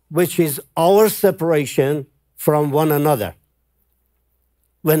 which is our separation from one another.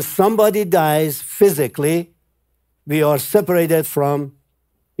 When somebody dies physically, we are separated from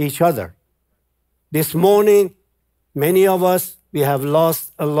each other. This morning, many of us, we have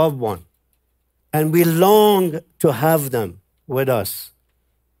lost a loved one, and we long to have them with us.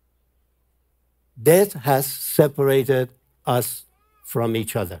 Death has separated us from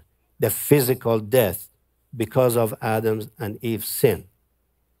each other, the physical death because of Adam and Eve's sin.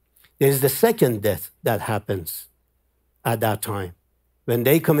 There is the second death that happens at that time. When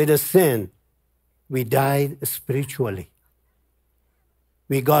they committed sin, we died spiritually.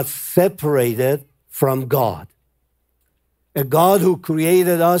 We got separated from God. A God who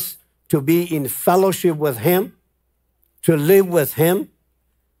created us to be in fellowship with Him, to live with Him,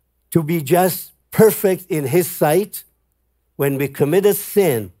 to be just perfect in His sight. When we committed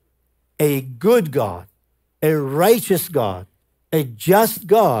sin, a good God, a righteous God, a just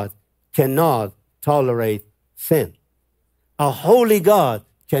God cannot tolerate sin. A holy God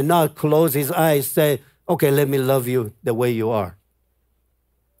cannot close His eyes, say, okay, let me love you the way you are.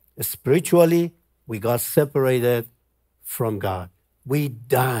 Spiritually, we got separated from God. We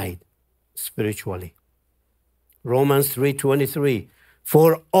died spiritually. Romans 3:23,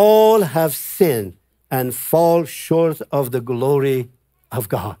 for all have sinned and fall short of the glory of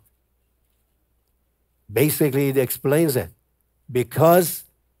God. Basically, it explains it. Because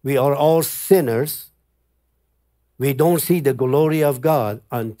we are all sinners, we don't see the glory of God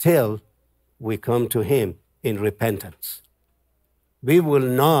until we come to Him in repentance. We will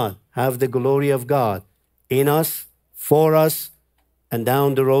not have the glory of God in us, for us, and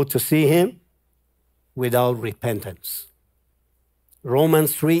down the road to see Him without repentance.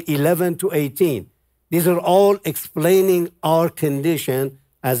 Romans 3:11-18. These are all explaining our condition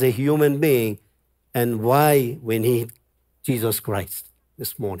as a human being and why we need Jesus Christ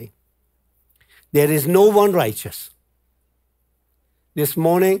this morning. There is no one righteous. This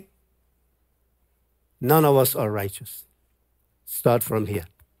morning, none of us are righteous. Start from here.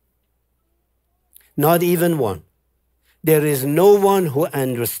 Not even one. There is no one who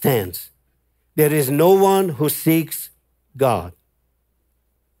understands. There is no one who seeks God.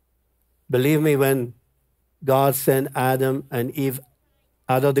 Believe me, when God sent Adam and Eve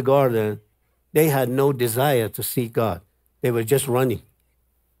out of the garden, they had no desire to seek God. They were just running,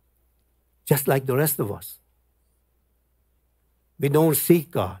 just like the rest of us. We don't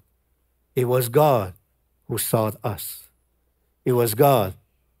seek God. It was God who sought us. It was God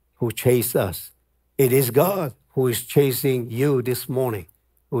who chased us. It is God who is chasing you this morning,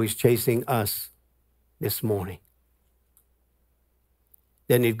 who is chasing us this morning.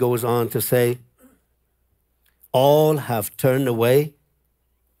 Then it goes on to say, all have turned away.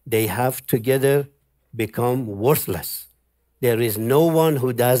 They have together become worthless. There is no one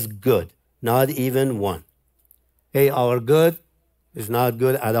who does good, not even one. Hey, our good is not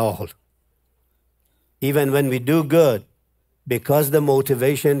good at all. Even when we do good, because the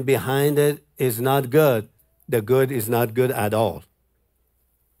motivation behind it is not good, the good is not good at all.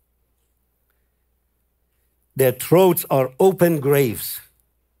 Their throats are open graves.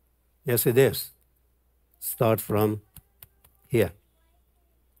 Yes, it is. Start from here.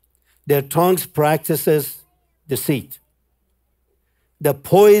 Their tongues practices deceit. The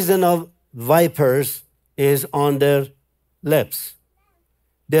poison of vipers is on their lips.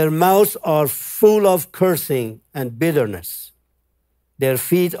 Their mouths are full of cursing and bitterness. Their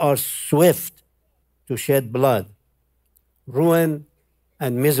feet are swift to shed blood. Ruin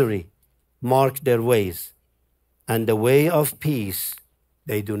and misery mark their ways, and the way of peace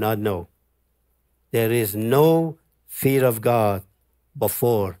they do not know. There is no fear of God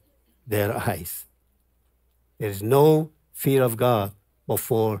before their eyes. There is no fear of God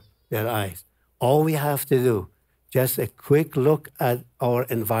before their eyes. All we have to do, just a quick look at our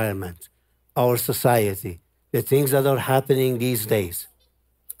environment, our society, the things that are happening these days.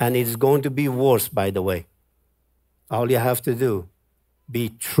 And it's going to be worse, by the way. All you have to do, be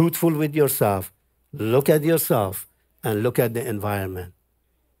truthful with yourself, look at yourself, and look at the environment.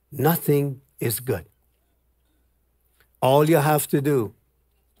 Nothing is good. All you have to do,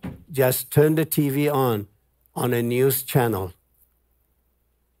 just turn the TV on a news channel.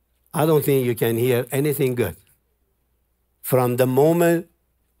 I don't think you can hear anything good. From the moment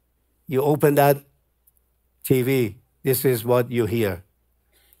you open that TV, this is what you hear.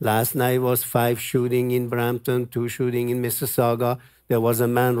 Last night was 5 shooting in Brampton, 2 shooting in Mississauga. There was a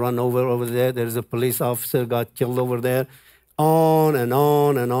man run over there. There's a police officer got killed over there. On and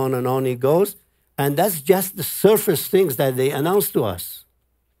on and on and on it goes. And that's just the surface things that they announce to us.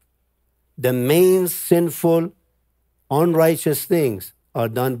 The main sinful, unrighteous things are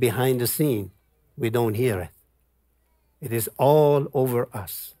done behind the scene. We don't hear it. It is all over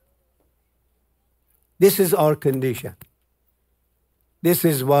us. This is our condition. This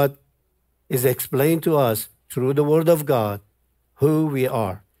is what is explained to us through the Word of God, who we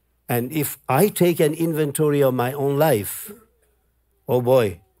are. And if I take an inventory of my own life, oh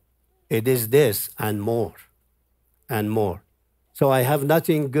boy, it is this and more and more. So I have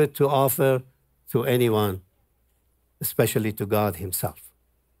nothing good to offer to anyone, especially to God himself.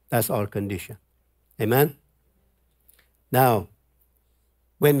 That's our condition. Amen? Now,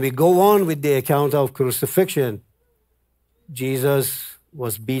 when we go on with the account of crucifixion, Jesus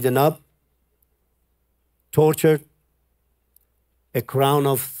was beaten up, tortured. A crown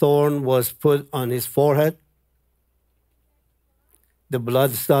of thorn was put on his forehead. The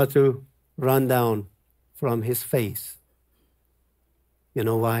blood started to run down from his face. You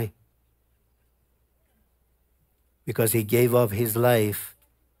know why? Because he gave up his life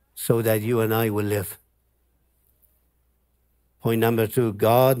so that you and I will live. Point number 2,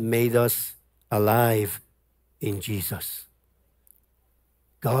 God made us alive in Jesus.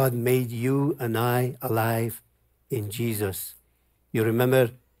 God made you and I alive in Jesus. You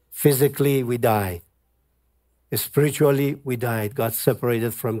remember, physically we died. Spiritually we died, got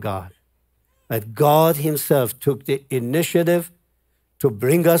separated from God. But God himself took the initiative to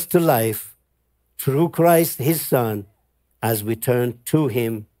bring us to life through Christ, his Son, as we turn to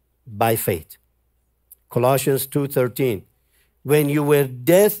him by faith. Colossians 2:13. When you were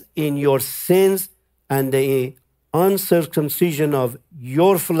dead in your sins and the uncircumcision of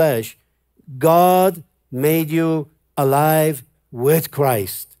your flesh, God made you alive with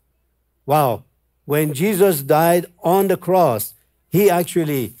Christ. Wow. When Jesus died on the cross, he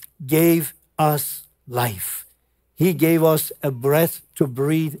actually gave us life. He gave us a breath to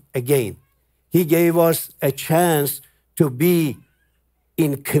breathe again. He gave us a chance to be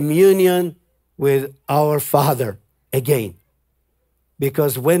in communion with our Father again.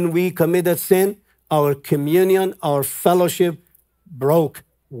 Because when we committed sin, our communion, our fellowship broke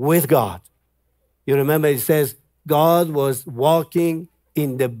with God. You remember it says, God was walking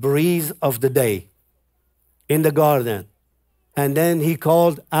in the breeze of the day in the garden. And then he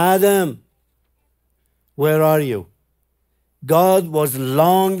called, Adam, where are you? God was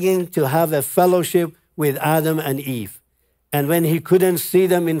longing to have a fellowship with Adam and Eve. And when he couldn't see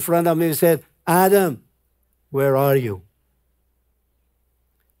them in front of him, he said, Adam, where are you?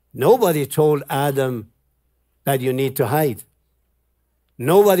 Nobody told Adam that you need to hide.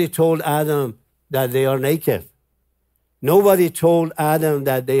 Nobody told Adam that they are naked. Nobody told Adam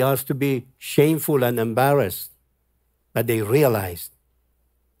that they have to be shameful and embarrassed. But they realized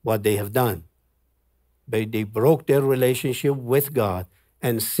what they have done. They broke their relationship with God.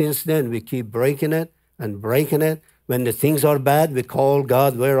 And since then, we keep breaking it and breaking it. When the things are bad, we call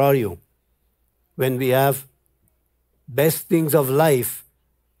God, where are you? When we have best things of life,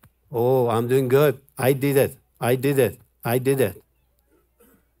 oh, I'm doing good. I did it. I did it. I did it.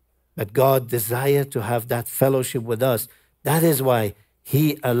 But God desired to have that fellowship with us. That is why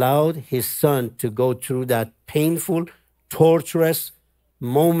he allowed his Son to go through that painful, torturous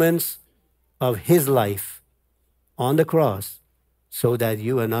moments of his life on the cross so that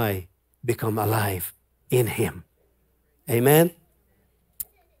you and I become alive in him. Amen?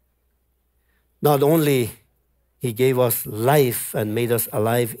 Not only he gave us life and made us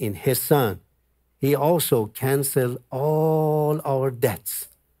alive in his Son, he also canceled all our debts.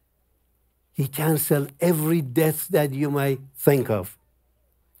 He canceled every debt that you might think of.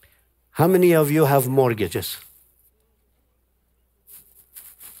 How many of you have mortgages?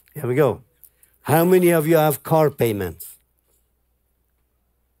 Here we go. How many of you have car payments?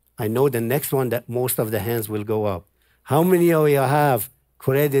 I know the next one that most of the hands will go up. How many of you have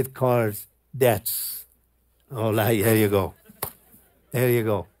credit cards debts? Oh, there you go. There you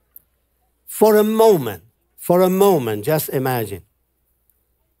go. For a moment, just imagine.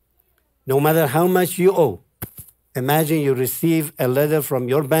 No matter how much you owe, imagine you receive a letter from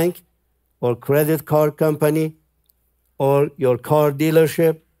your bank or credit card company or your car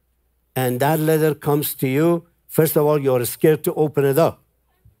dealership, and that letter comes to you. First of all, you're scared to open it up.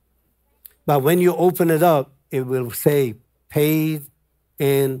 But when you open it up, it will say, paid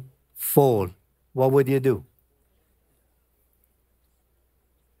in full. What would you do?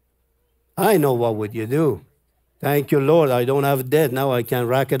 I know what would you do. Thank you, Lord, I don't have debt. Now I can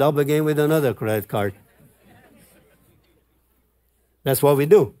rack it up again with another credit card. That's what we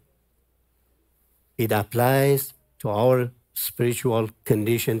do. It applies to our spiritual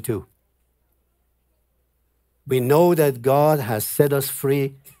condition too. We know that God has set us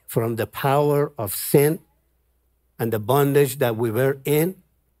free from the power of sin and the bondage that we were in.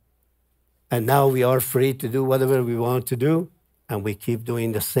 And now we are free to do whatever we want to do. And we keep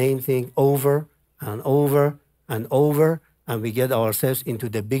doing the same thing over and over and over. And we get ourselves into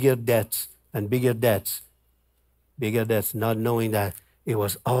the bigger debts and bigger debts. Bigger debts, not knowing that it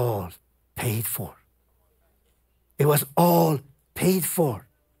was all paid for. It was all paid for.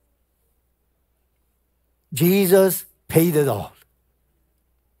 Jesus paid it all.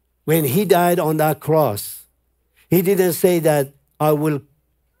 When he died on that cross, he didn't say that I will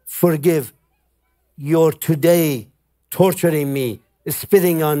forgive your today torturing me,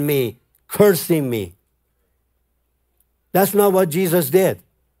 spitting on me, cursing me. That's not what Jesus did.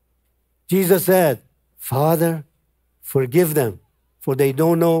 Jesus said, Father, forgive them, for they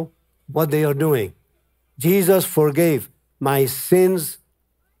don't know what they are doing. Jesus forgave my sins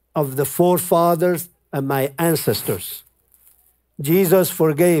of the forefathers and my ancestors. Jesus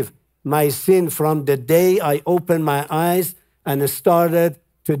forgave my sin from the day I opened my eyes and started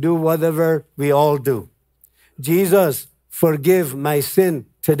to do whatever we all do. Jesus forgive my sin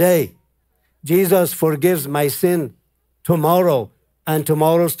today. Jesus forgives my sin tomorrow and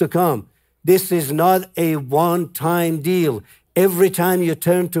tomorrows to come. This is not a one-time deal. Every time you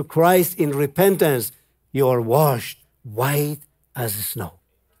turn to Christ in repentance, you are washed white as snow.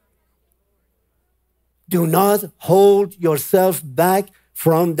 Do not hold yourself back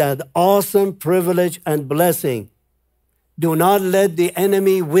from that awesome privilege and blessing. Do not let the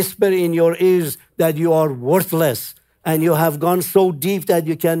enemy whisper in your ears that you are worthless and you have gone so deep that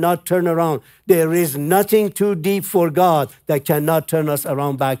you cannot turn around. There is nothing too deep for God that cannot turn us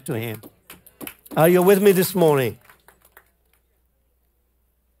around back to Him. Are you with me this morning?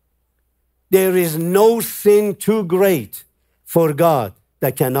 There is no sin too great for God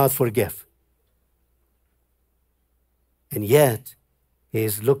that cannot forgive. And yet, He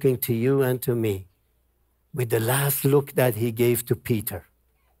is looking to you and to me with the last look that He gave to Peter.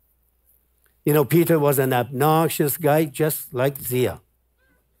 You know, Peter was an obnoxious guy just like Zia.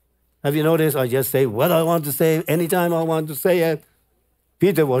 Have you noticed? I just say what I want to say anytime I want to say it.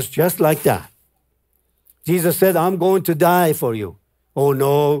 Peter was just like that. Jesus said, I'm going to die for you. Oh,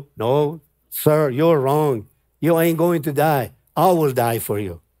 no, sir, you're wrong. You ain't going to die. I will die for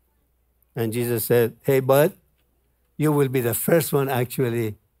you. And Jesus said, hey, bud, you will be the first one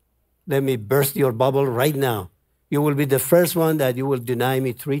actually. Let me burst your bubble right now. You will be the first one that you will deny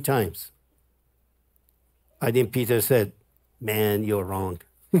me 3 times. I think Peter said, man, you're wrong.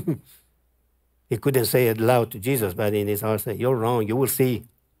 He couldn't say it loud to Jesus, but in his heart said, you're wrong, you will see.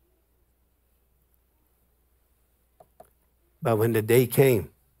 But when the day came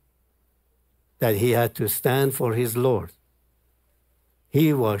that he had to stand for his Lord,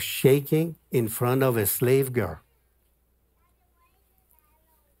 he was shaking in front of a slave girl.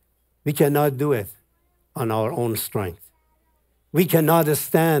 We cannot do it on our own strength. We cannot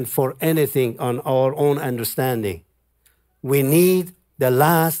stand for anything on our own understanding. We need the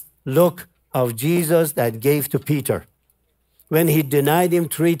last look of Jesus that gave to Peter. When he denied him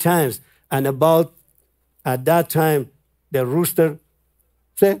 3 times, and about at that time, the rooster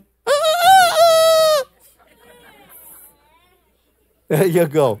said, ah! There you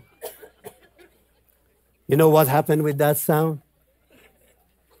go. You know what happened with that sound?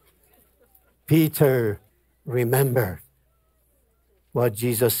 Peter remembered what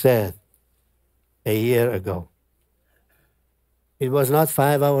Jesus said a year ago. It was not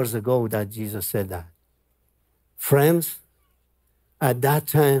 5 hours ago that Jesus said that. Friends, at that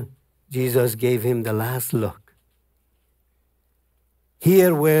time, Jesus gave him the last look.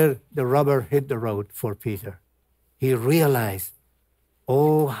 Here where the rubber hit the road for Peter, he realized,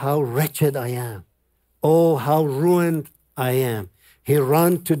 oh, how wretched I am. Oh, how ruined I am. He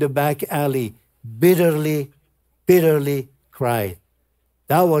ran to the back alley, bitterly cried.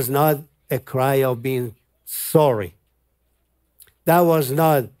 That was not a cry of being sorry. That was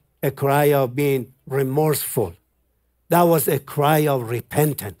not a cry of being remorseful. That was a cry of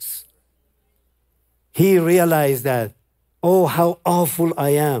repentance. He realized that, oh, how awful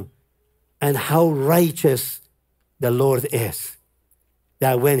I am and how righteous the Lord is.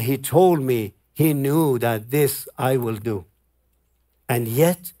 That when He told me, He knew that this I will do. And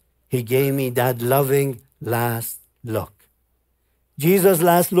yet, He gave me that loving last look. Jesus'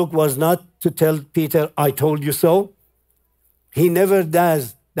 last look was not to tell Peter, I told you so. He never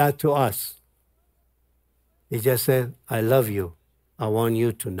does that to us. He just said, I love you. I want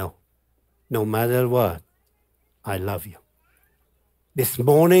you to know. No matter what, I love you. This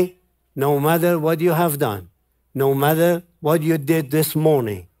morning, no matter what you have done, no matter what you did this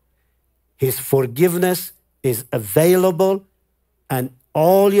morning, His forgiveness is available, and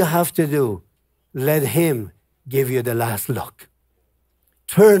all you have to do, let Him give you the last look.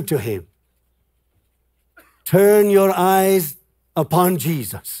 Turn to Him. Turn your eyes upon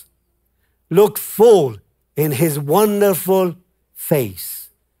Jesus. Look full in His wonderful face,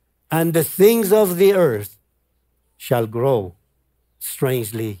 and the things of the earth shall grow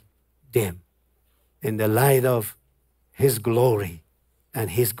strangely dim in the light of His glory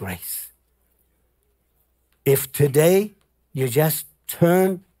and His grace. If today you just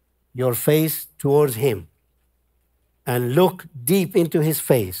turn your face towards him and look deep into his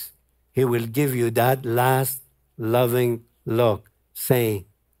face, he will give you that last loving look saying,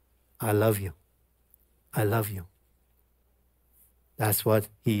 I love you. I love you. That's what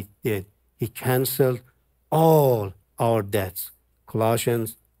he did. He canceled all our debts.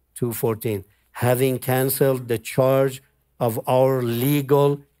 Colossians 2:14. Having canceled the charge of our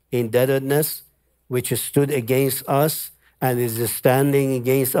legal indebtedness, which stood against us and is standing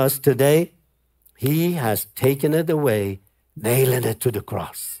against us today, he has taken it away, nailing it to the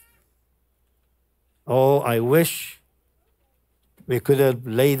cross. Oh, I wish we could have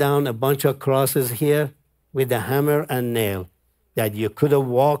laid down a bunch of crosses here with a hammer and nail, that you could have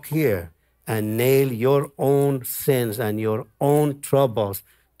walked here and nail your own sins and your own troubles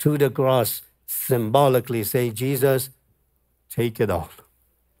to the cross, symbolically say, Jesus, take it all.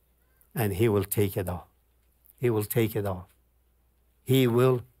 And he will take it all. He will take it all. He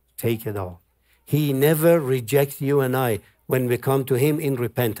will take it all. He never rejects you and I when we come to him in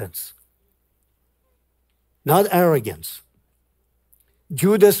repentance. Not arrogance.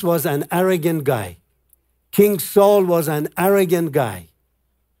 Judas was an arrogant guy. King Saul was an arrogant guy.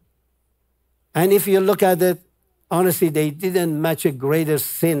 And if you look at it, honestly, they didn't match a greater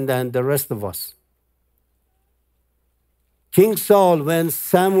sin than the rest of us. King Saul, when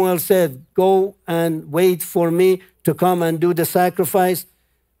Samuel said, go and wait for me to come and do the sacrifice,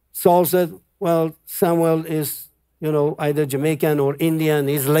 Saul said, well, Samuel is, either Jamaican or Indian.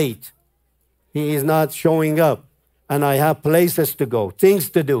 He's late. He is not showing up. And I have places to go, things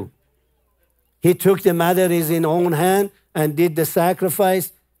to do. He took the matter in his own hand and did the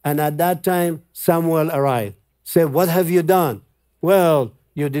sacrifice. And at that time, Samuel arrived. Said, what have you done? Well,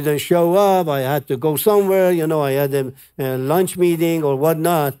 you didn't show up. I had to go somewhere. I had a lunch meeting or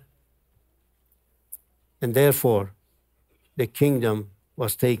whatnot. And therefore, the kingdom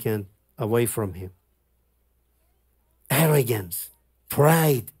was taken away from him. Arrogance,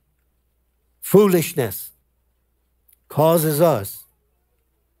 pride, foolishness causes us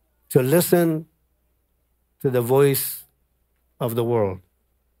to listen to the voice of the world.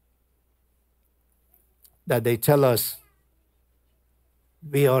 That they tell us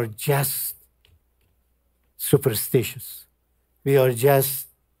we are just superstitious. We are just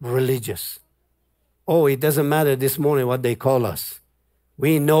religious. Oh, it doesn't matter this morning what they call us.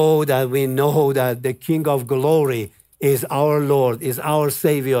 We know that the King of Glory is our Lord, is our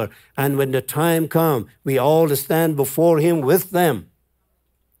Savior. And when the time comes, we all stand before him with them.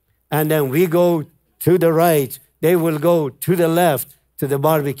 And then we go to the right, they will go to the left, to the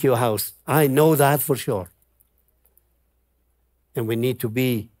barbecue house. I know that for sure. And we need to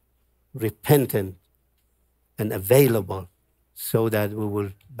be repentant and available so that we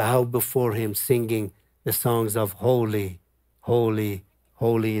will bow before him singing the songs of holy, holy,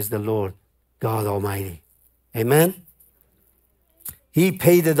 holy is the Lord God Almighty. Amen? He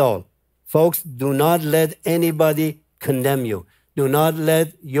paid it all. Folks, do not let anybody condemn you. Do not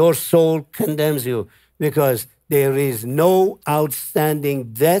let your soul condemn you, because there is no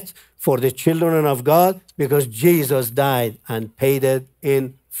outstanding debt for the children of God, because Jesus died and paid it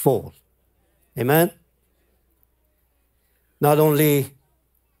in full. Amen? Not only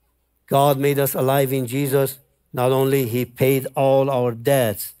God made us alive in Jesus, not only he paid all our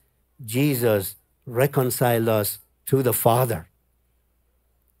debts, Jesus reconciled us to the Father.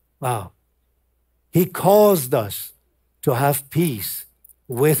 Wow. He caused us to have peace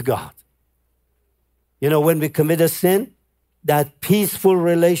with God. When we commit a sin, that peaceful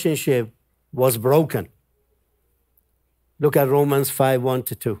relationship was broken. Look at Romans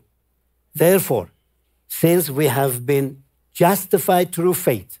 5:1-2. Therefore, since we have been justified through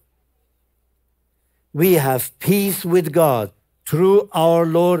faith, we have peace with God through our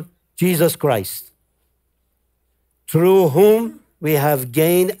Lord Jesus Christ, through whom we have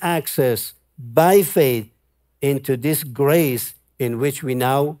gained access by faith into this grace in which we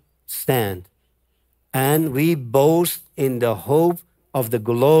now stand. And we boast in the hope of the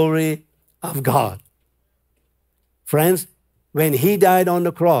glory of God. Friends, when he died on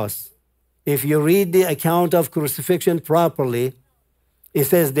the cross, if you read the account of crucifixion properly, it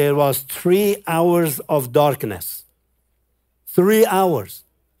says there was 3 hours of darkness. 3 hours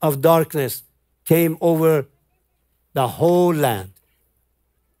of darkness came over the whole land.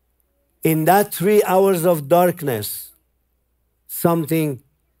 In that 3 hours of darkness, something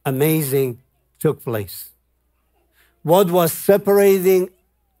amazing took place. What was separating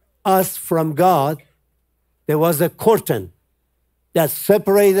us from God, there was a curtain that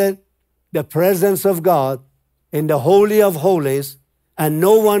separated the presence of God in the Holy of Holies, and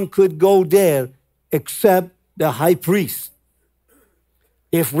no one could go there except the high priest.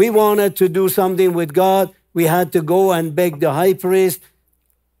 If we wanted to do something with God, we had to go and beg the high priest,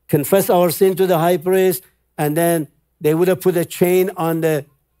 confess our sin to the high priest, and then they would have put a chain on the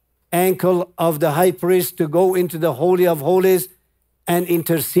ankle of the high priest to go into the Holy of Holies and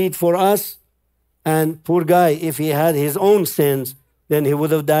intercede for us. And poor guy, if he had his own sins, then he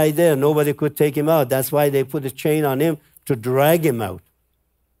would have died there. Nobody could take him out. That's why they put a chain on him to drag him out.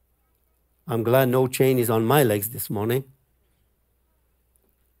 I'm glad no chain is on my legs this morning.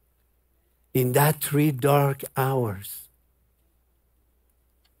 In that 3 dark hours,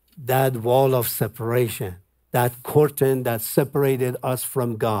 that wall of separation, that curtain that separated us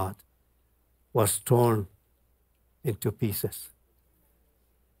from God, was torn into pieces.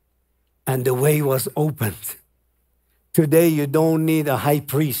 And the way was opened. Today, you don't need a high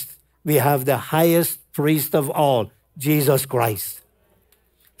priest. We have the highest priest of all, Jesus Christ.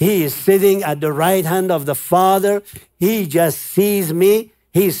 He is sitting at the right hand of the Father. He just sees me.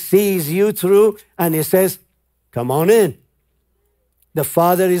 He sees you through, and he says, come on in. The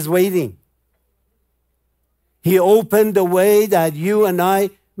Father is waiting. He opened the way that you and I,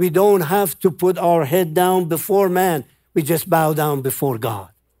 we don't have to put our head down before man. We just bow down before God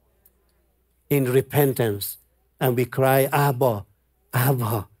in repentance. And we cry, Abba,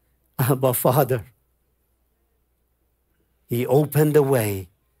 Abba, Abba, Father. He opened the way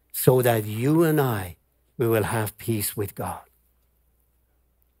so that you and I, we will have peace with God.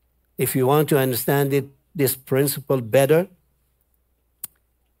 If you want to understand this principle better,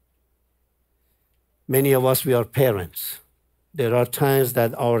 many of us, we are parents. There are times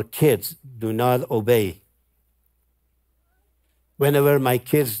that our kids do not obey. Whenever my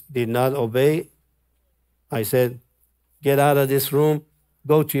kids did not obey, I said, get out of this room,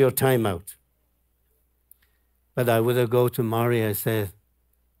 go to your timeout. But I would go to Maria and say,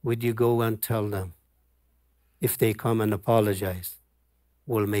 would you go and tell them? If they come and apologize,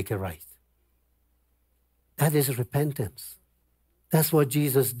 we'll make it right. That is repentance. That's what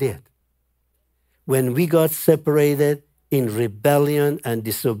Jesus did. When we got separated in rebellion and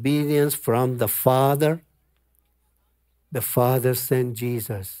disobedience from the Father sent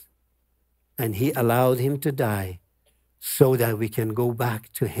Jesus, and he allowed him to die so that we can go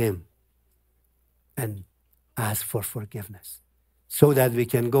back to him and ask for forgiveness, so that we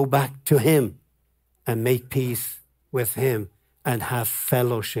can go back to him and make peace with him and have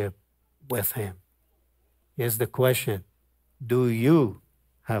fellowship with him. Here's the question. Do you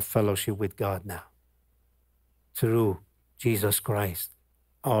have fellowship with God now? Through Jesus Christ,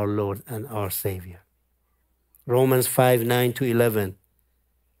 our Lord and our Savior. Romans 5:9-11.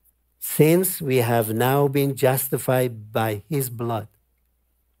 Since we have now been justified by his blood,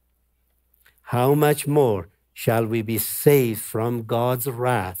 how much more shall we be saved from God's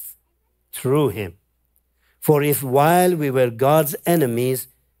wrath through him? For if while we were God's enemies,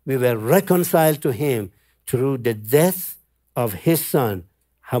 we were reconciled to him through the death of his Son,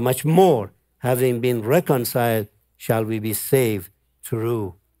 how much more, having been reconciled, shall we be saved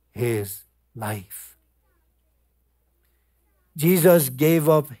through his life? Jesus gave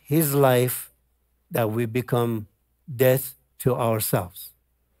up his life that we become death to ourselves.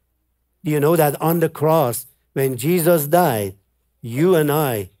 Do you know that on the cross, when Jesus died, you and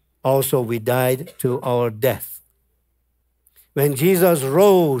I also, we died to our death. When Jesus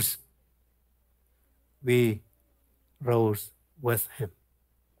rose, we rose with him.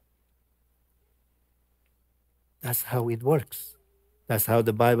 That's how it works. That's how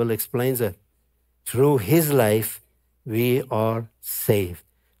the Bible explains it. Through his life, we are saved.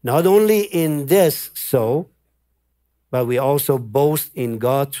 Not only in this but we also boast in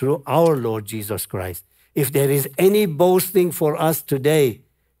God through our Lord Jesus Christ. If there is any boasting for us today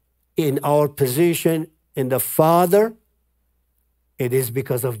in our position in the Father, it is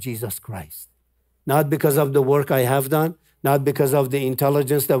because of Jesus Christ. Not because of the work I have done, not because of the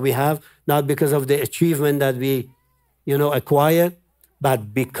intelligence that we have, not because of the achievement that we, acquired,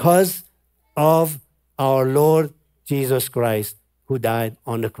 but because of our Lord Jesus Christ, who died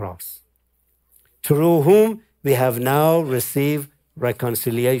on the cross, through whom we have now received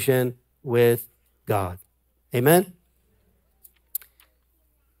reconciliation with God. Amen?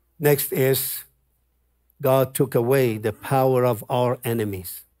 Next is, God took away the power of our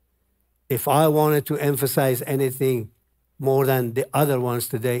enemies. If I wanted to emphasize anything more than the other ones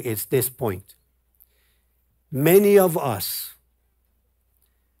today, it's this point. Many of us,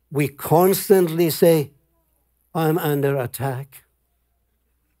 we constantly say, I'm under attack.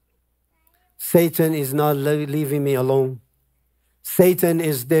 Satan is not leaving me alone. Satan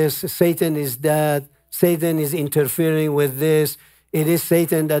is this, Satan is that, Satan is interfering with this. It is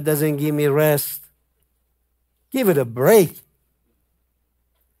Satan that doesn't give me rest. Give it a break.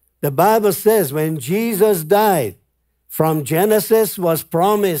 The Bible says when Jesus died, from Genesis was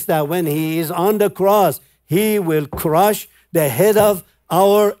promised that when he is on the cross, he will crush the head of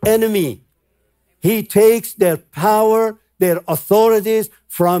our enemy. He takes their power, their authorities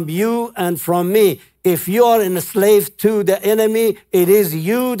from you and from me. If you are enslaved to the enemy, it is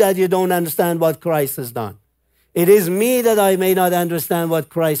you that you don't understand what Christ has done. It is me that I may not understand what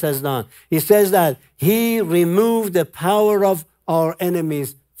Christ has done. He says that he removed the power of our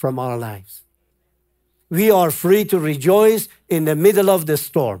enemies from our lives. We are free to rejoice in the middle of the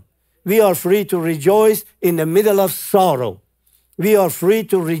storm. We are free to rejoice in the middle of sorrow. We are free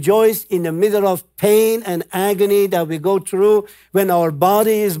to rejoice in the middle of pain and agony that we go through. When our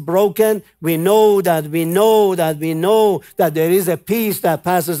body is broken, we know that there is a peace that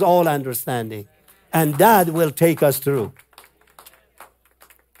passes all understanding. And that will take us through.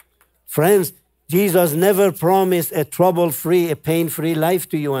 Friends, Jesus never promised a trouble-free, a pain-free life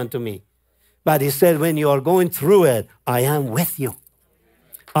to you and to me. But he said, when you are going through it, I am with you.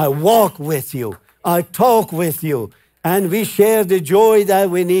 I walk with you. I talk with you. And we share the joy that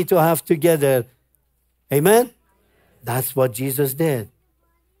we need to have together. Amen? That's what Jesus did.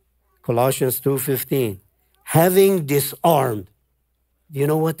 Colossians 2:15. Having disarmed. Do you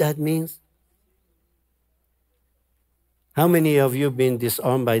know what that means? How many of you have been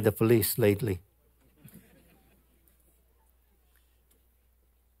disarmed by the police lately?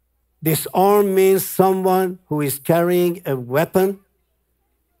 Disarm means someone who is carrying a weapon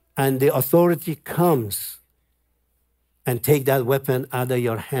and the authority comes and take that weapon out of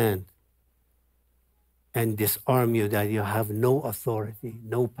your hand and disarm you, that you have no authority,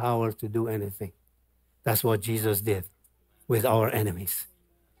 no power to do anything. That's what Jesus did with our enemies.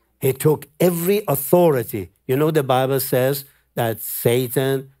 He took every authority. You know, the Bible says that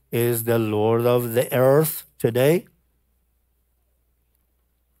Satan is the Lord of the earth today.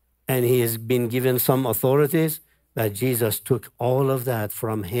 And he has been given some authorities, but Jesus took all of that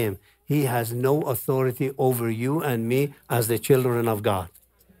from him. He has no authority over you and me as the children of God.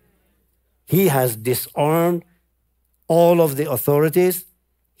 He has disarmed all of the authorities.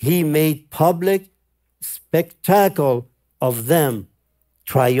 He made public spectacle of them,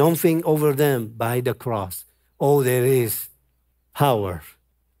 triumphing over them by the cross. Oh, there is power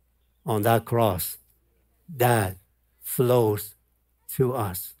on that cross that flows to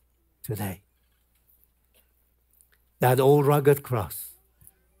us today. That old rugged cross.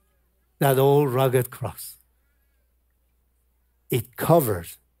 That old rugged cross. It covered,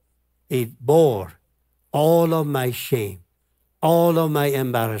 it bore all of my shame, all of my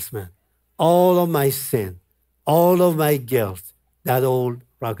embarrassment, all of my sin, all of my guilt. That old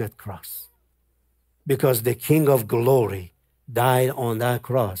rugged cross. Because the King of Glory died on that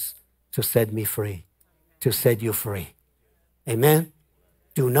cross to set me free, to set you free. Amen?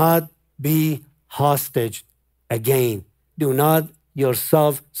 Do not be hostage again. Do not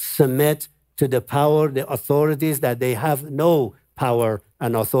yourself submit to the power, the authorities, that they have no power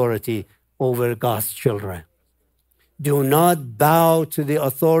and authority over God's children. Do not bow to the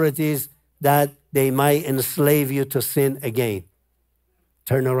authorities that they might enslave you to sin again.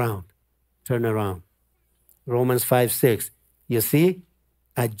 Turn around. Turn around. Romans 5:6. You see,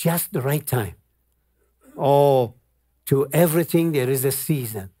 at just the right time. Oh, to everything there is a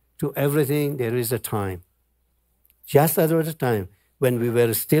season. To everything there is a time. Just at the time when we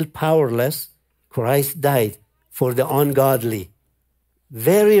were still powerless, Christ died for the ungodly.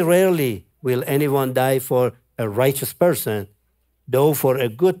 Very rarely will anyone die for a righteous person, though for a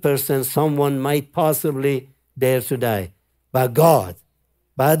good person, someone might possibly dare to die. But God,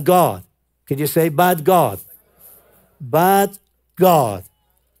 could you say, but God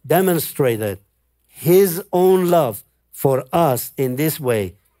demonstrated his own love for us in this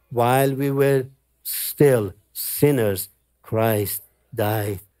way. While we were still sinners, Christ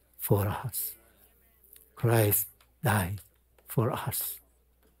died for us. Christ died for us.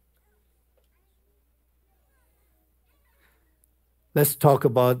 Let's talk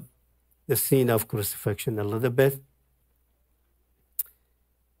about the scene of crucifixion a little bit.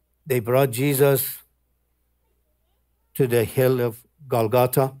 They brought Jesus to the hill of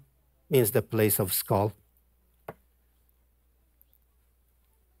Golgotha, means the place of skull.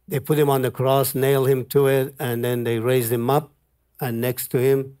 They put him on the cross, nailed him to it, and then they raised him up. And next to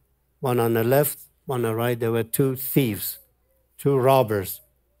him, one on the left, one on the right, there were two thieves, two robbers,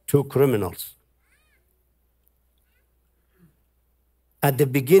 two criminals. At the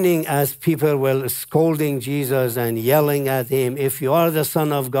beginning, as people were scolding Jesus and yelling at him, if you are the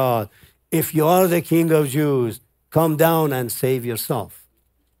Son of God, if you are the King of Jews, come down and save yourself.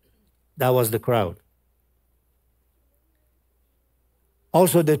 That was the crowd.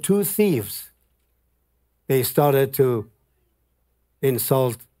 Also, the two thieves, they started to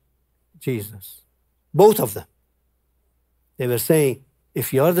insult Jesus. Both of them. They were saying,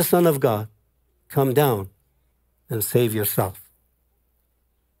 if you are the Son of God, come down and save yourself.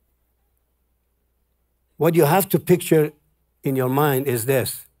 What you have to picture in your mind is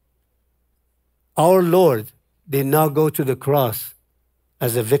this. Our Lord did not go to the cross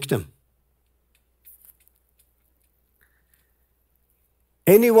as a victim.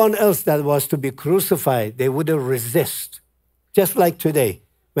 Anyone else that was to be crucified, they would have resist. Just like today,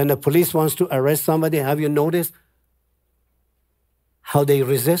 when the police wants to arrest somebody, have you noticed how they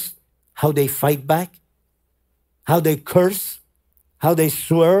resist, how they fight back, how they curse, how they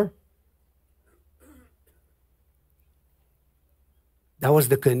swear? That was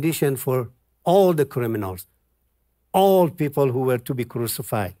the condition for all the criminals, all people who were to be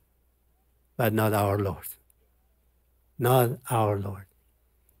crucified, but not our Lord. Not our Lord.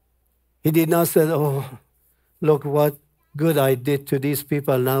 He did not say, oh, look what good I did to these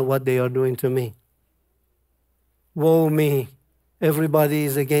people, now what they are doing to me. Woe me, everybody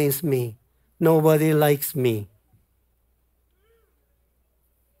is against me, nobody likes me.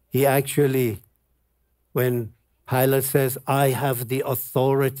 He actually, when Pilate says, I have the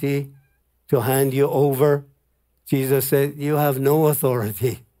authority to hand you over, Jesus said, you have no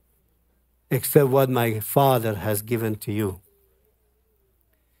authority except what my Father has given to you.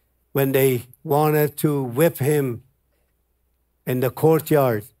 When they wanted to whip him in the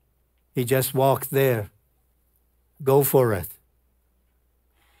courtyard, he just walked there. Go for it.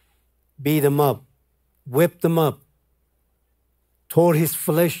 Beat him up, whipped him up, tore his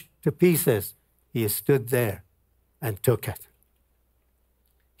flesh to pieces. He stood there and took it.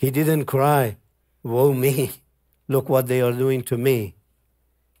 He didn't cry, woe me, look what they are doing to me.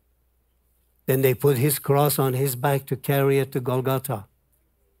 Then they put his cross on his back to carry it to Golgotha.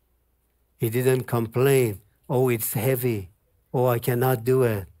 He didn't complain, oh, it's heavy, oh, I cannot do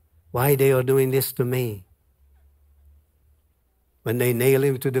it. Why they are doing this to me? When they nailed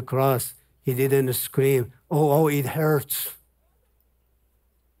him to the cross, he didn't scream, oh, it hurts.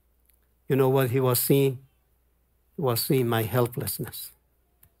 You know what he was seeing? He was seeing my helplessness.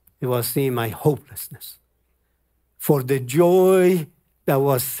 He was seeing my hopelessness. For the joy that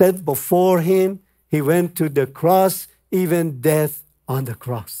was set before him, he went to the cross, even death on the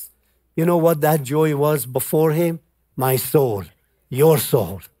cross. You know what that joy was before him? My soul, your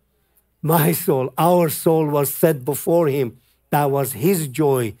soul, my soul, our soul was set before him. That was his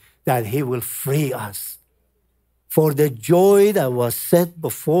joy, that he will free us. For the joy that was set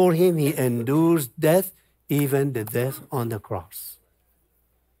before him, he endures death, even the death on the cross.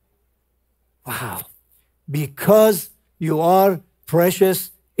 Wow. Because you are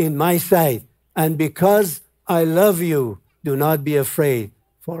precious in my sight, and because I love you, do not be afraid,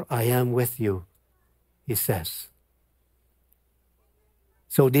 for I am with you, he says.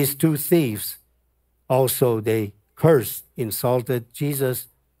 So these two thieves, also they cursed, insulted Jesus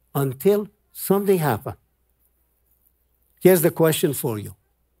until something happened. Here's the question for you.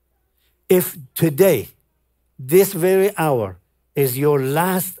 If today, this very hour, is your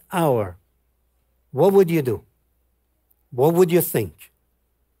last hour, what would you do? What would you think?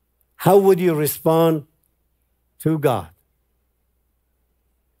 How would you respond to God?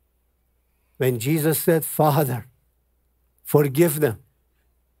 When Jesus said, Father, forgive them,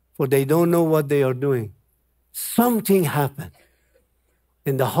 for they don't know what they are doing. Something happened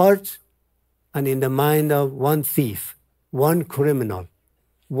in the heart and in the mind of one thief, one criminal,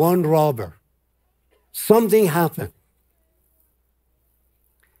 one robber. Something happened.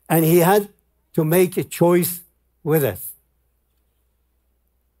 And he had to make a choice with it.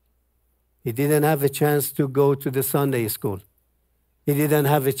 He didn't have a chance to go to the Sunday school. He didn't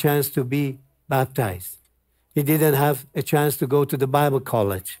have a chance to be baptized. He didn't have a chance to go to the Bible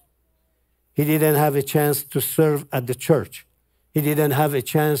college. He didn't have a chance to serve at the church. He didn't have a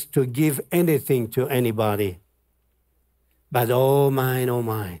chance to give anything to anybody. But oh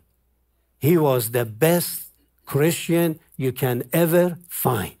mine, he was the best Christian you can ever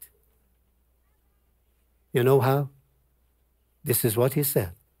find. You know how? This is what he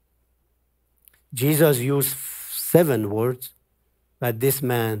said. Jesus used 7 words, but this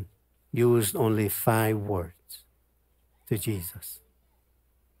man used only 5 words to Jesus.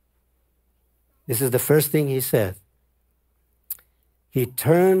 This is the first thing he said. He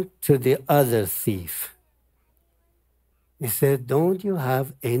turned to the other thief. He said, don't you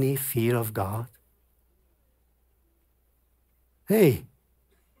have any fear of God? Hey,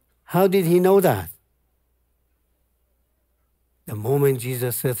 how did he know that? The moment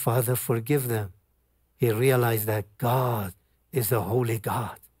Jesus said, Father, forgive them, he realized that God is a holy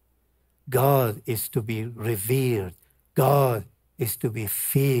God. God is to be revered. God is to be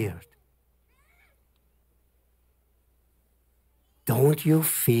feared. Don't you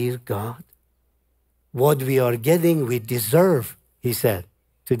fear God? What we are getting, we deserve, he said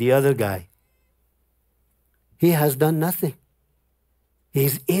to the other guy. He has done nothing.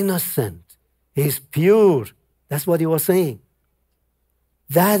 He's innocent. He's pure. That's what he was saying.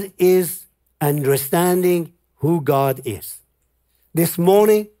 That is understanding who God is. This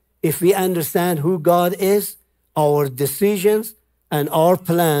morning, if we understand who God is, our decisions and our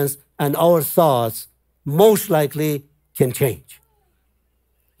plans and our thoughts most likely can change.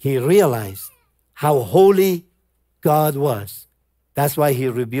 He realized how holy God was. That's why he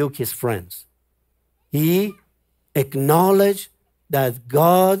rebuked his friends. He acknowledged that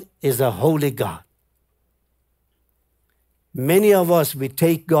God is a holy God. Many of us, we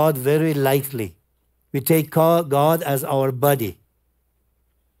take God very lightly. We take God as our buddy.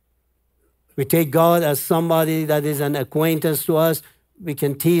 We take God as somebody that is an acquaintance to us. We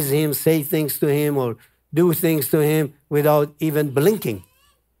can tease him, say things to him, or do things to him without even blinking.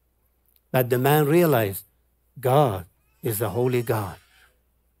 But the man realized God is a holy God,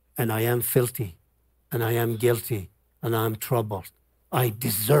 and I am filthy, and I am guilty, and I am troubled. I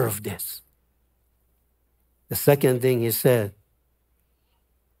deserve this. The second thing he said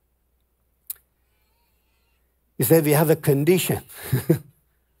we have a condition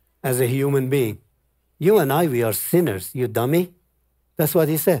as a human being. You and I, we are sinners, you dummy. That's what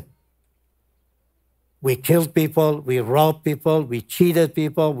he said. We killed people, we robbed people, we cheated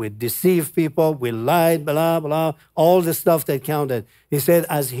people, we deceived people, we lied, blah, blah, all the stuff that counted. He said,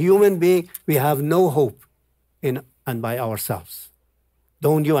 as human beings, we have no hope in and by ourselves.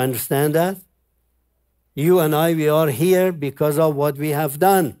 Don't you understand that? You and I, we are here because of what we have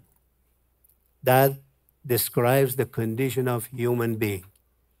done. That describes the condition of human being.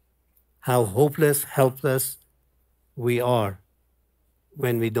 How hopeless, helpless we are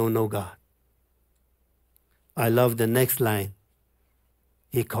when we don't know God. I love the next line.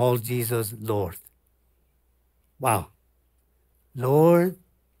 He called Jesus Lord. Wow. Lord,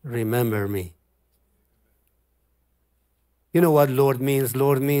 remember me. You know what Lord means?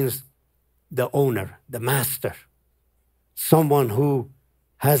 Lord means the owner, the master, someone who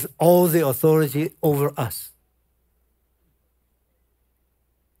has all the authority over us.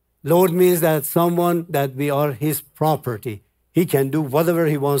 Lord means that someone that we are his property. He can do whatever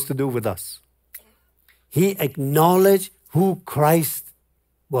he wants to do with us. He acknowledged who Christ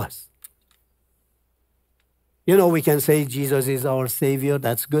was. You know, we can say Jesus is our Savior.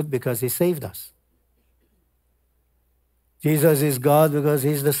 That's good because he saved us. Jesus is God because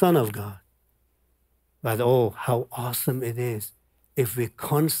he's the Son of God. But oh, how awesome it is if we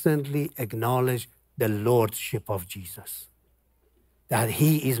constantly acknowledge the Lordship of Jesus. That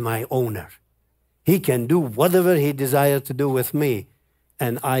he is my owner. He can do whatever he desires to do with me,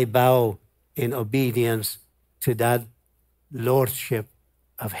 and I bow in obedience to that lordship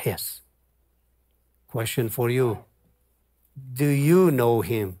of his. Question for you. Do you know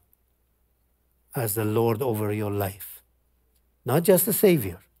him as the Lord over your life? Not just the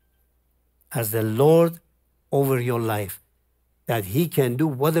Savior, as the Lord over your life, that he can do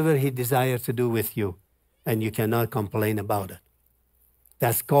whatever he desires to do with you, and you cannot complain about it.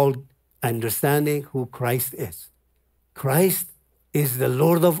 That's called understanding who Christ is. Christ is the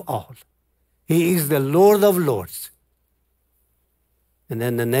Lord of all. He is the Lord of lords. And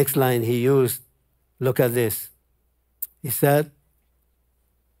then the next line he used, look at this. He said,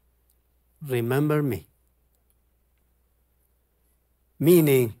 remember me.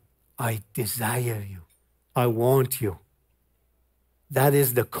 Meaning, I desire you. I want you. That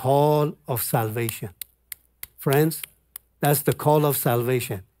is the call of salvation. Friends, that's the call of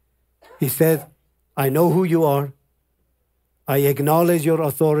salvation. He said, I know who you are. I acknowledge your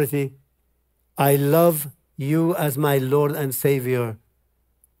authority. I love you as my Lord and Savior.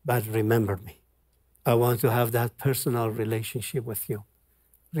 But remember me. I want to have that personal relationship with you.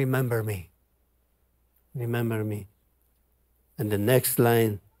 Remember me. Remember me. And the next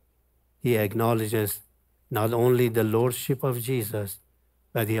line, he acknowledges not only the lordship of Jesus,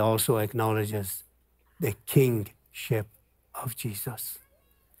 but he also acknowledges the kingship of Jesus.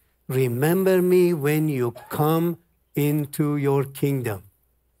 Remember me when you come into your kingdom.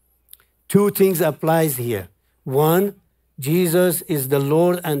 Two things applies here. One, Jesus is the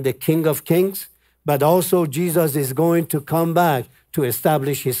Lord and the King of Kings, but also Jesus is going to come back to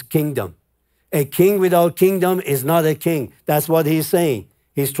establish his kingdom. A king without kingdom is not a king. That's what he's saying.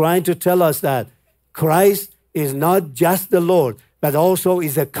 He's trying to tell us that Christ is not just the Lord, but also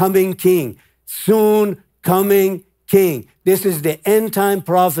is a coming king, soon coming king. This is the end time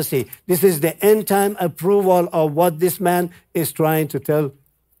prophecy. This is the end time approval of what this man is trying to tell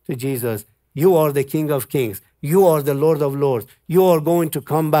to Jesus. You are the King of Kings. You are the Lord of Lords. You are going to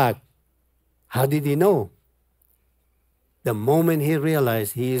come back. How did he know? The moment he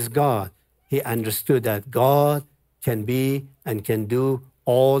realized he is God, he understood that God can be and can do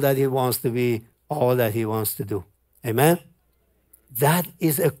all that he wants to be, all that he wants to do. Amen? That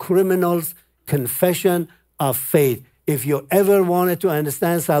is a criminal's confession of faith. If you ever wanted to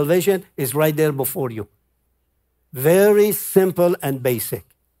understand salvation, it's right there before you. Very simple and basic.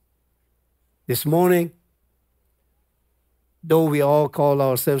 This morning, though we all call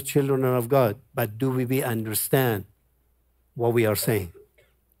ourselves children of God, but do we understand what we are saying?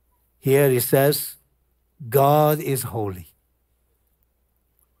 Here he says, God is holy.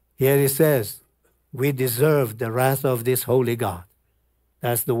 Here he says, we deserve the wrath of this holy God.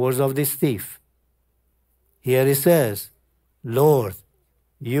 That's the words of this thief. Here he says, Lord,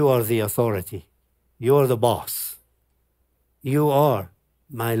 you are the authority. You are the boss. You are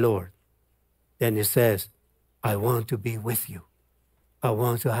my Lord. Then he says, I want to be with you. I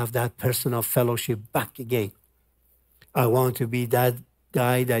want to have that personal fellowship back again. I want to be that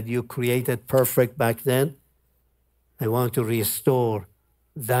guy that you created perfect back then. I want to restore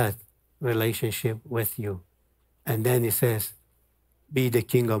that relationship with you. And then he says, be the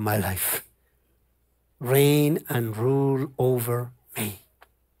king of my life. Reign and rule over me.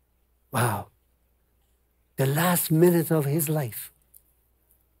 Wow. The last minute of his life.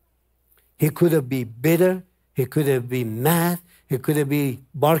 He could have been bitter. He could have been mad. He could have been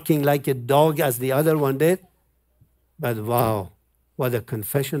barking like a dog as the other one did. But wow, what a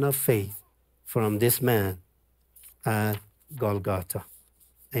confession of faith from this man at Golgotha.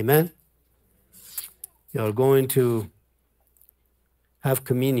 Amen? You're going to have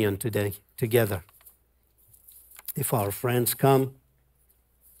communion today together. If our friends come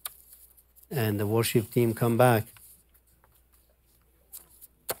and the worship team come back,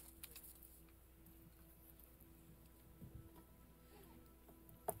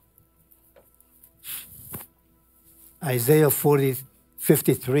 Isaiah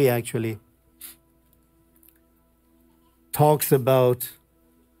 53 actually talks about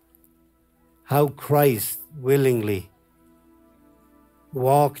how Christ willingly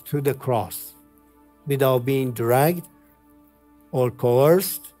walked to the cross without being dragged or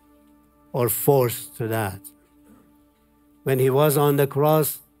coerced or forced to that. When he was on the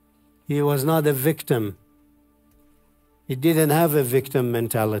cross, he was not a victim. He didn't have a victim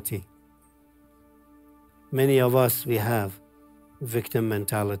mentality. Many of us, we have victim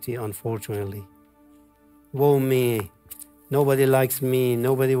mentality, unfortunately. Woe me, nobody likes me,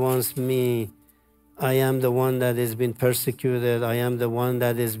 nobody wants me. I am the one that has been persecuted. I am the one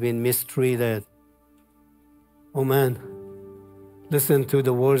that has been mistreated. Oh man, listen to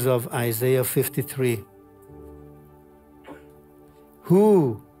the words of Isaiah 53.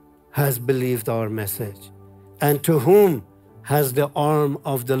 Who has believed our message? And to whom has the arm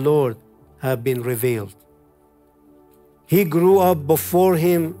of the Lord have been revealed? He grew up before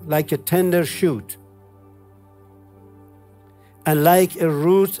him like a tender shoot, and like a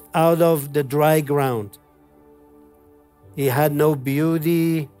root out of the dry ground. He had no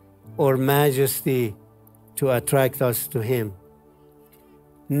beauty or majesty to attract us to him.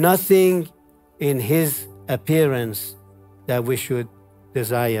 Nothing in his appearance that we should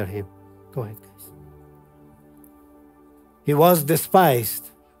desire him. Go ahead, guys. He was despised.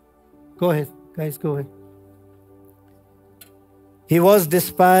 Go ahead, guys, go ahead. He was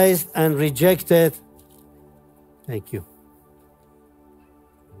despised and rejected. Thank you.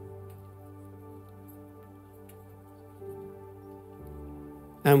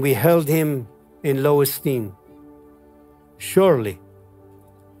 And we held him in low esteem. Surely,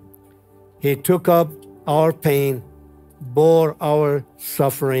 he took up our pain, bore our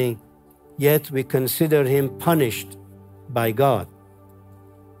suffering, yet we consider him punished by God,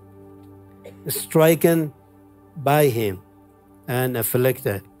 stricken by him and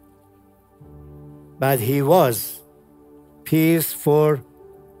afflicted. But he was pierced for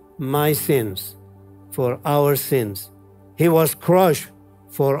my sins, for our sins. He was crushed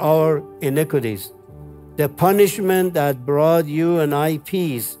for our iniquities. The punishment that brought you and I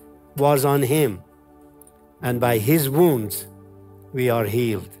peace was on him, and by his wounds we are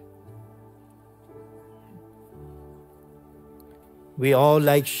healed. We all,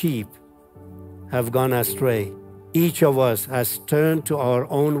 like sheep, have gone astray. Each of us has turned to our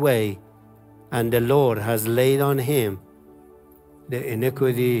own way, and the Lord has laid on him the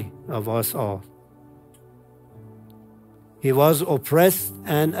iniquity of us all. He was oppressed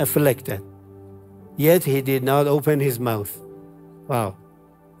and afflicted, yet he did not open his mouth. Wow.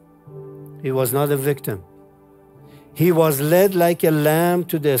 He was not a victim. He was led like a lamb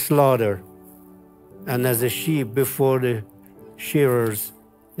to the slaughter, and as a sheep before the shearers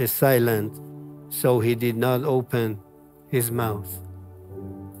is silent, so he did not open his mouth.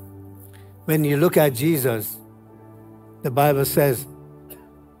 When you look at Jesus, the Bible says,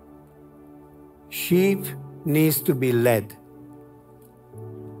 sheep needs to be led.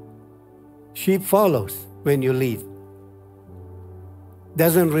 Sheep follows when you lead.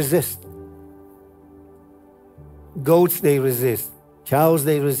 Doesn't resist. Goats, they resist. Cows,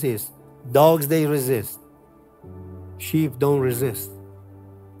 they resist. Dogs, they resist. Sheep don't resist.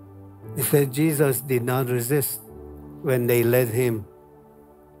 It said Jesus did not resist when they led him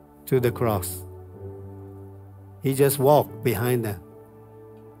to the cross. He just walked behind them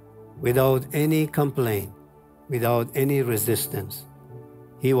without any complaint, without any resistance.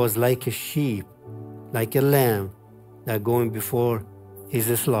 He was like a sheep, like a lamb that going before his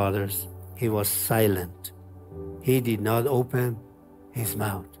slaughters. He was silent. He did not open his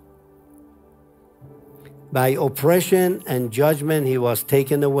mouth. By oppression and judgment he was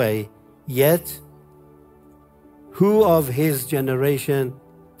taken away, yet who of his generation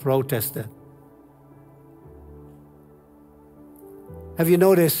protested? Have you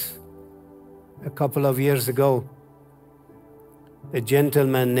noticed a couple of years ago, a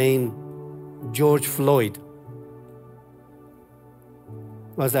gentleman named George Floyd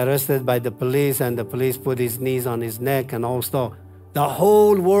was arrested by the police, and the police put his knees on his neck and all stuff. The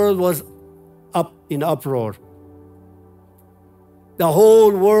whole world was up in uproar. The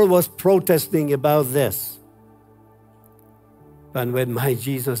whole world was protesting about this. But when my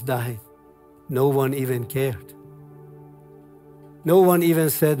Jesus died, no one even cared. No one even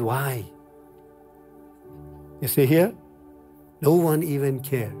said why. You see here? No one even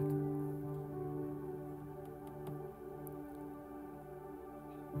cared.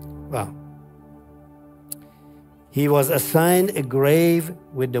 Wow. He was assigned a grave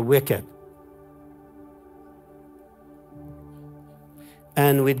with the wicked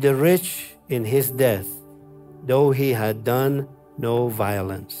and with the rich in his death, though he had done no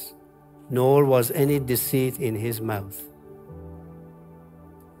violence, nor was any deceit in his mouth.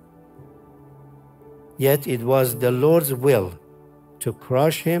 Yet it was the Lord's will to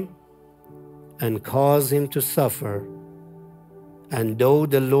crush him and cause him to suffer. And though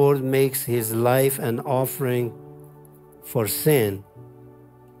the Lord makes his life an offering for sin,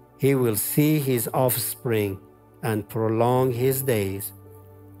 he will see his offspring and prolong his days,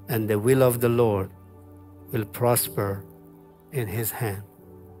 and the will of the Lord will prosper in his hand.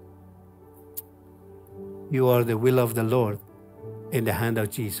 You are the will of the Lord in the hand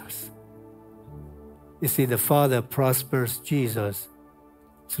of Jesus. You see, the Father prospers Jesus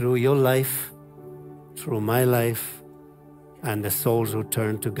through your life, through my life, and the souls who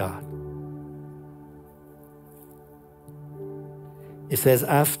turn to God. It says,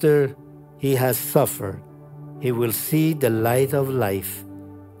 after he has suffered, he will see the light of life.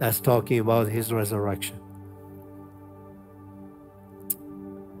 That's talking about his resurrection.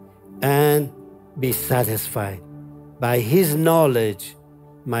 And be satisfied. By his knowledge,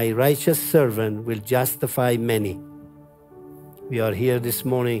 my righteous servant will justify many. We are here this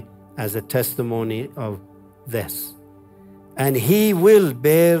morning as a testimony of this. And he will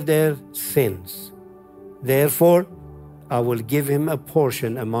bear their sins. Therefore, I will give him a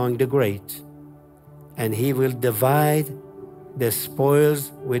portion among the great, and he will divide the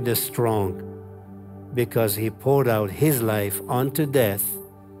spoils with the strong, because he poured out his life unto death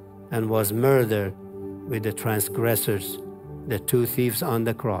and was murdered with the transgressors, the two thieves on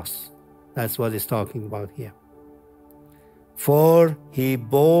the cross. That's what it's talking about here. For he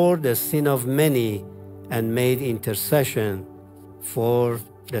bore the sin of many and made intercession for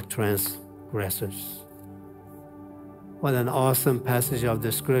the transgressors. What an awesome passage of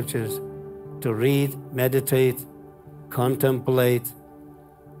the scriptures to read, meditate, contemplate,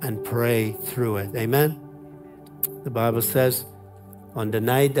 and pray through it. Amen? The Bible says, on the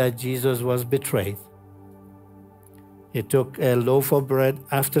night that Jesus was betrayed, he took a loaf of bread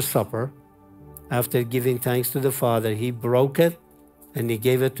after supper. After giving thanks to the Father, he broke it and he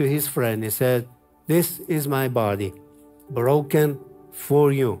gave it to his friend. He said, this is my body, broken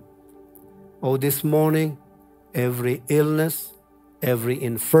for you. Oh, this morning, every illness, every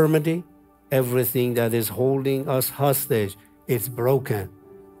infirmity, everything that is holding us hostage, it's broken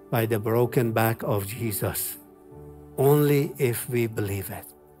by the broken back of Jesus. Only if we believe it.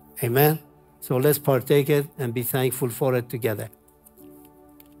 Amen? So let's partake it and be thankful for it together.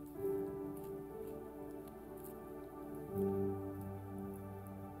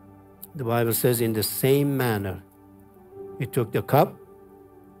 The Bible says, in the same manner, he took the cup.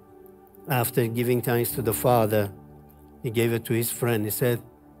 After giving thanks to the Father, he gave it to his friend. He said,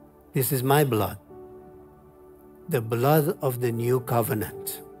 this is my blood, the blood of the new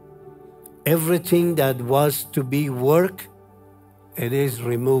covenant. Everything that was to be work, it is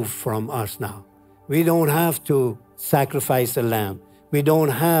removed from us now. We don't have to sacrifice a lamb. We don't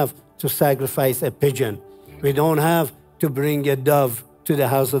have to sacrifice a pigeon. We don't have to bring a dove to the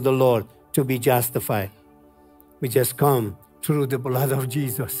house of the Lord to be justified. We just come through the blood of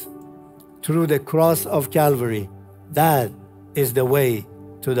Jesus, through the cross of Calvary. That is the way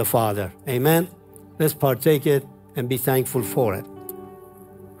to the Father. Amen? Let's partake it and be thankful for it.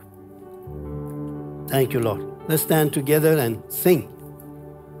 Thank you, Lord. Let's stand together and sing.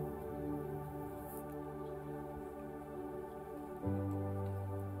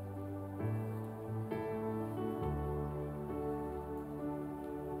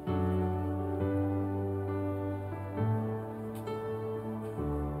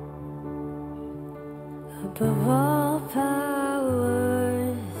 Above all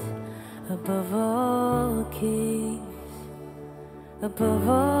powers, above all kings, above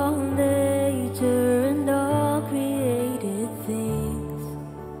all nature and all created things,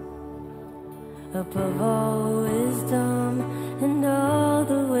 above all wisdom and all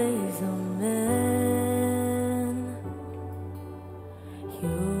the ways of men.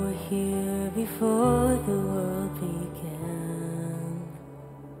 You were here before the world began.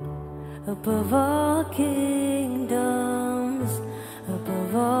 Above all kingdoms,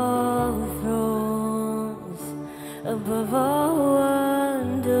 above all thrones, above all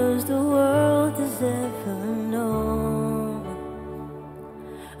wonders the world has ever known,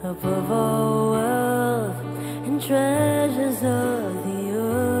 above all wealth and treasures of the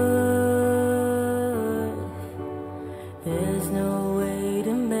earth, there's no way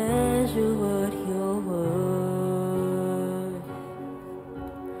to measure what you're worth.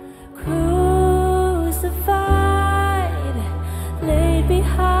 Crucified, laid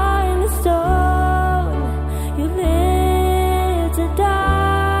behind the stone, you lived to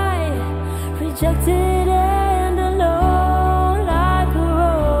die, rejected and alone, like a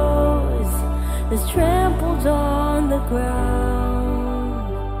rose that's trampled on the ground.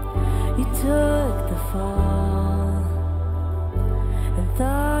 You took the fall and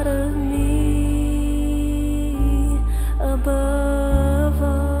thought of me above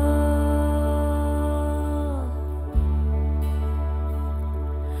all.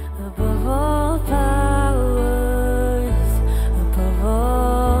 Above all powers, above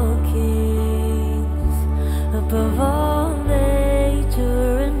all kings, above all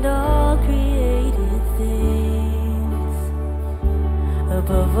nature and all created things,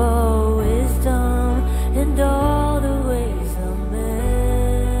 above all wisdom and all the ways of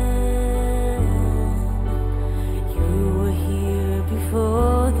men. You were here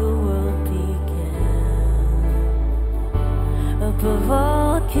before the world began. Above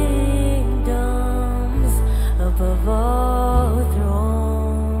all kingdoms, above all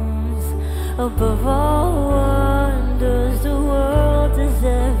thrones, above all wonders the world has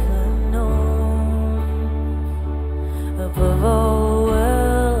ever known, above all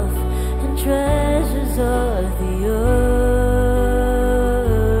wealth and treasures of the earth,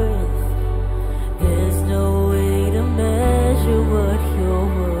 there's no way to measure what you're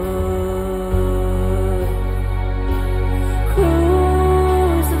worth.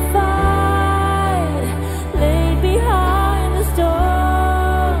 Crucified, laid behind the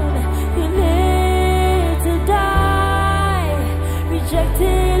stone, you lived to die,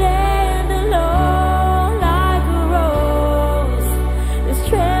 rejected and alone, like a rose that's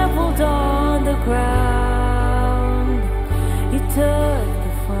trampled on the ground. You took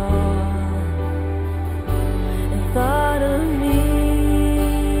the fall and thought of me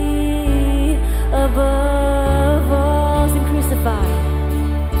above all. And crucified,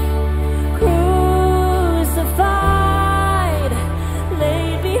 crucified,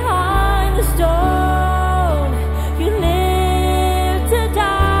 laid behind the stone, you lived to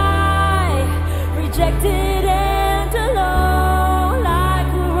die, rejected and alone,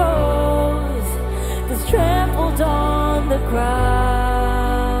 like a rose that's trampled on the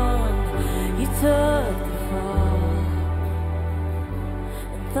ground. You took the fall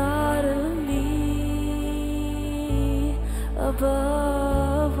and thought of me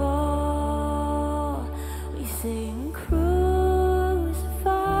above all. We sing crucified,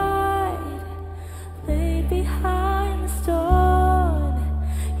 laid behind the stone,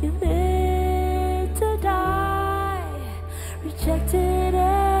 you lived to die, rejected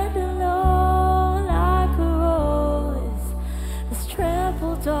and alone, like a rose that's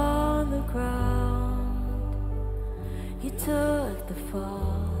trampled on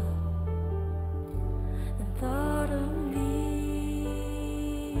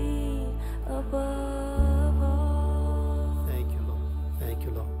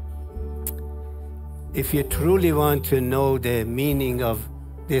if you truly want to know the meaning of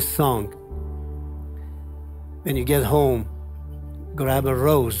this song, when you get home, grab a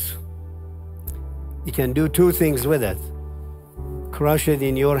rose. You can do two things with it. Crush it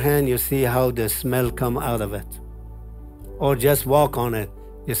in your hand, you see how the smell come out of it. Or just walk on it,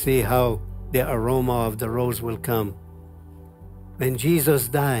 you see how the aroma of the rose will come. When Jesus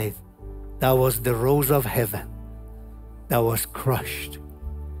died, that was the rose of heaven that was crushed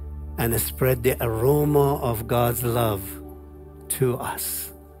and spread the aroma of God's love to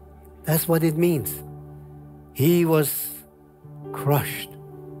us. That's what it means. He was crushed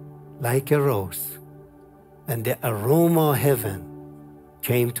like a rose, and the aroma of heaven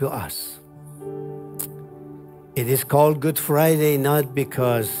came to us. It is called Good Friday not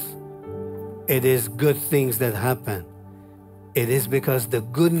because it is good things that happen. It is because the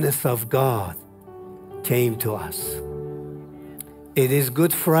goodness of God came to us. It is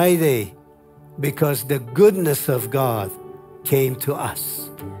Good Friday because the goodness of God came to us.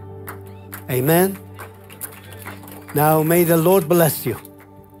 Amen? Now may the Lord bless you.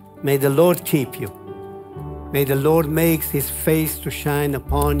 May the Lord keep you. May the Lord make His face to shine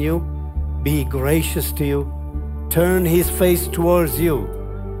upon you, be gracious to you, turn His face towards you,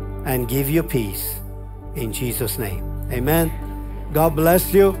 and give you peace. In Jesus' name. Amen. God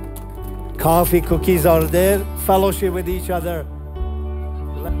bless you. Coffee, cookies are there. Fellowship with each other.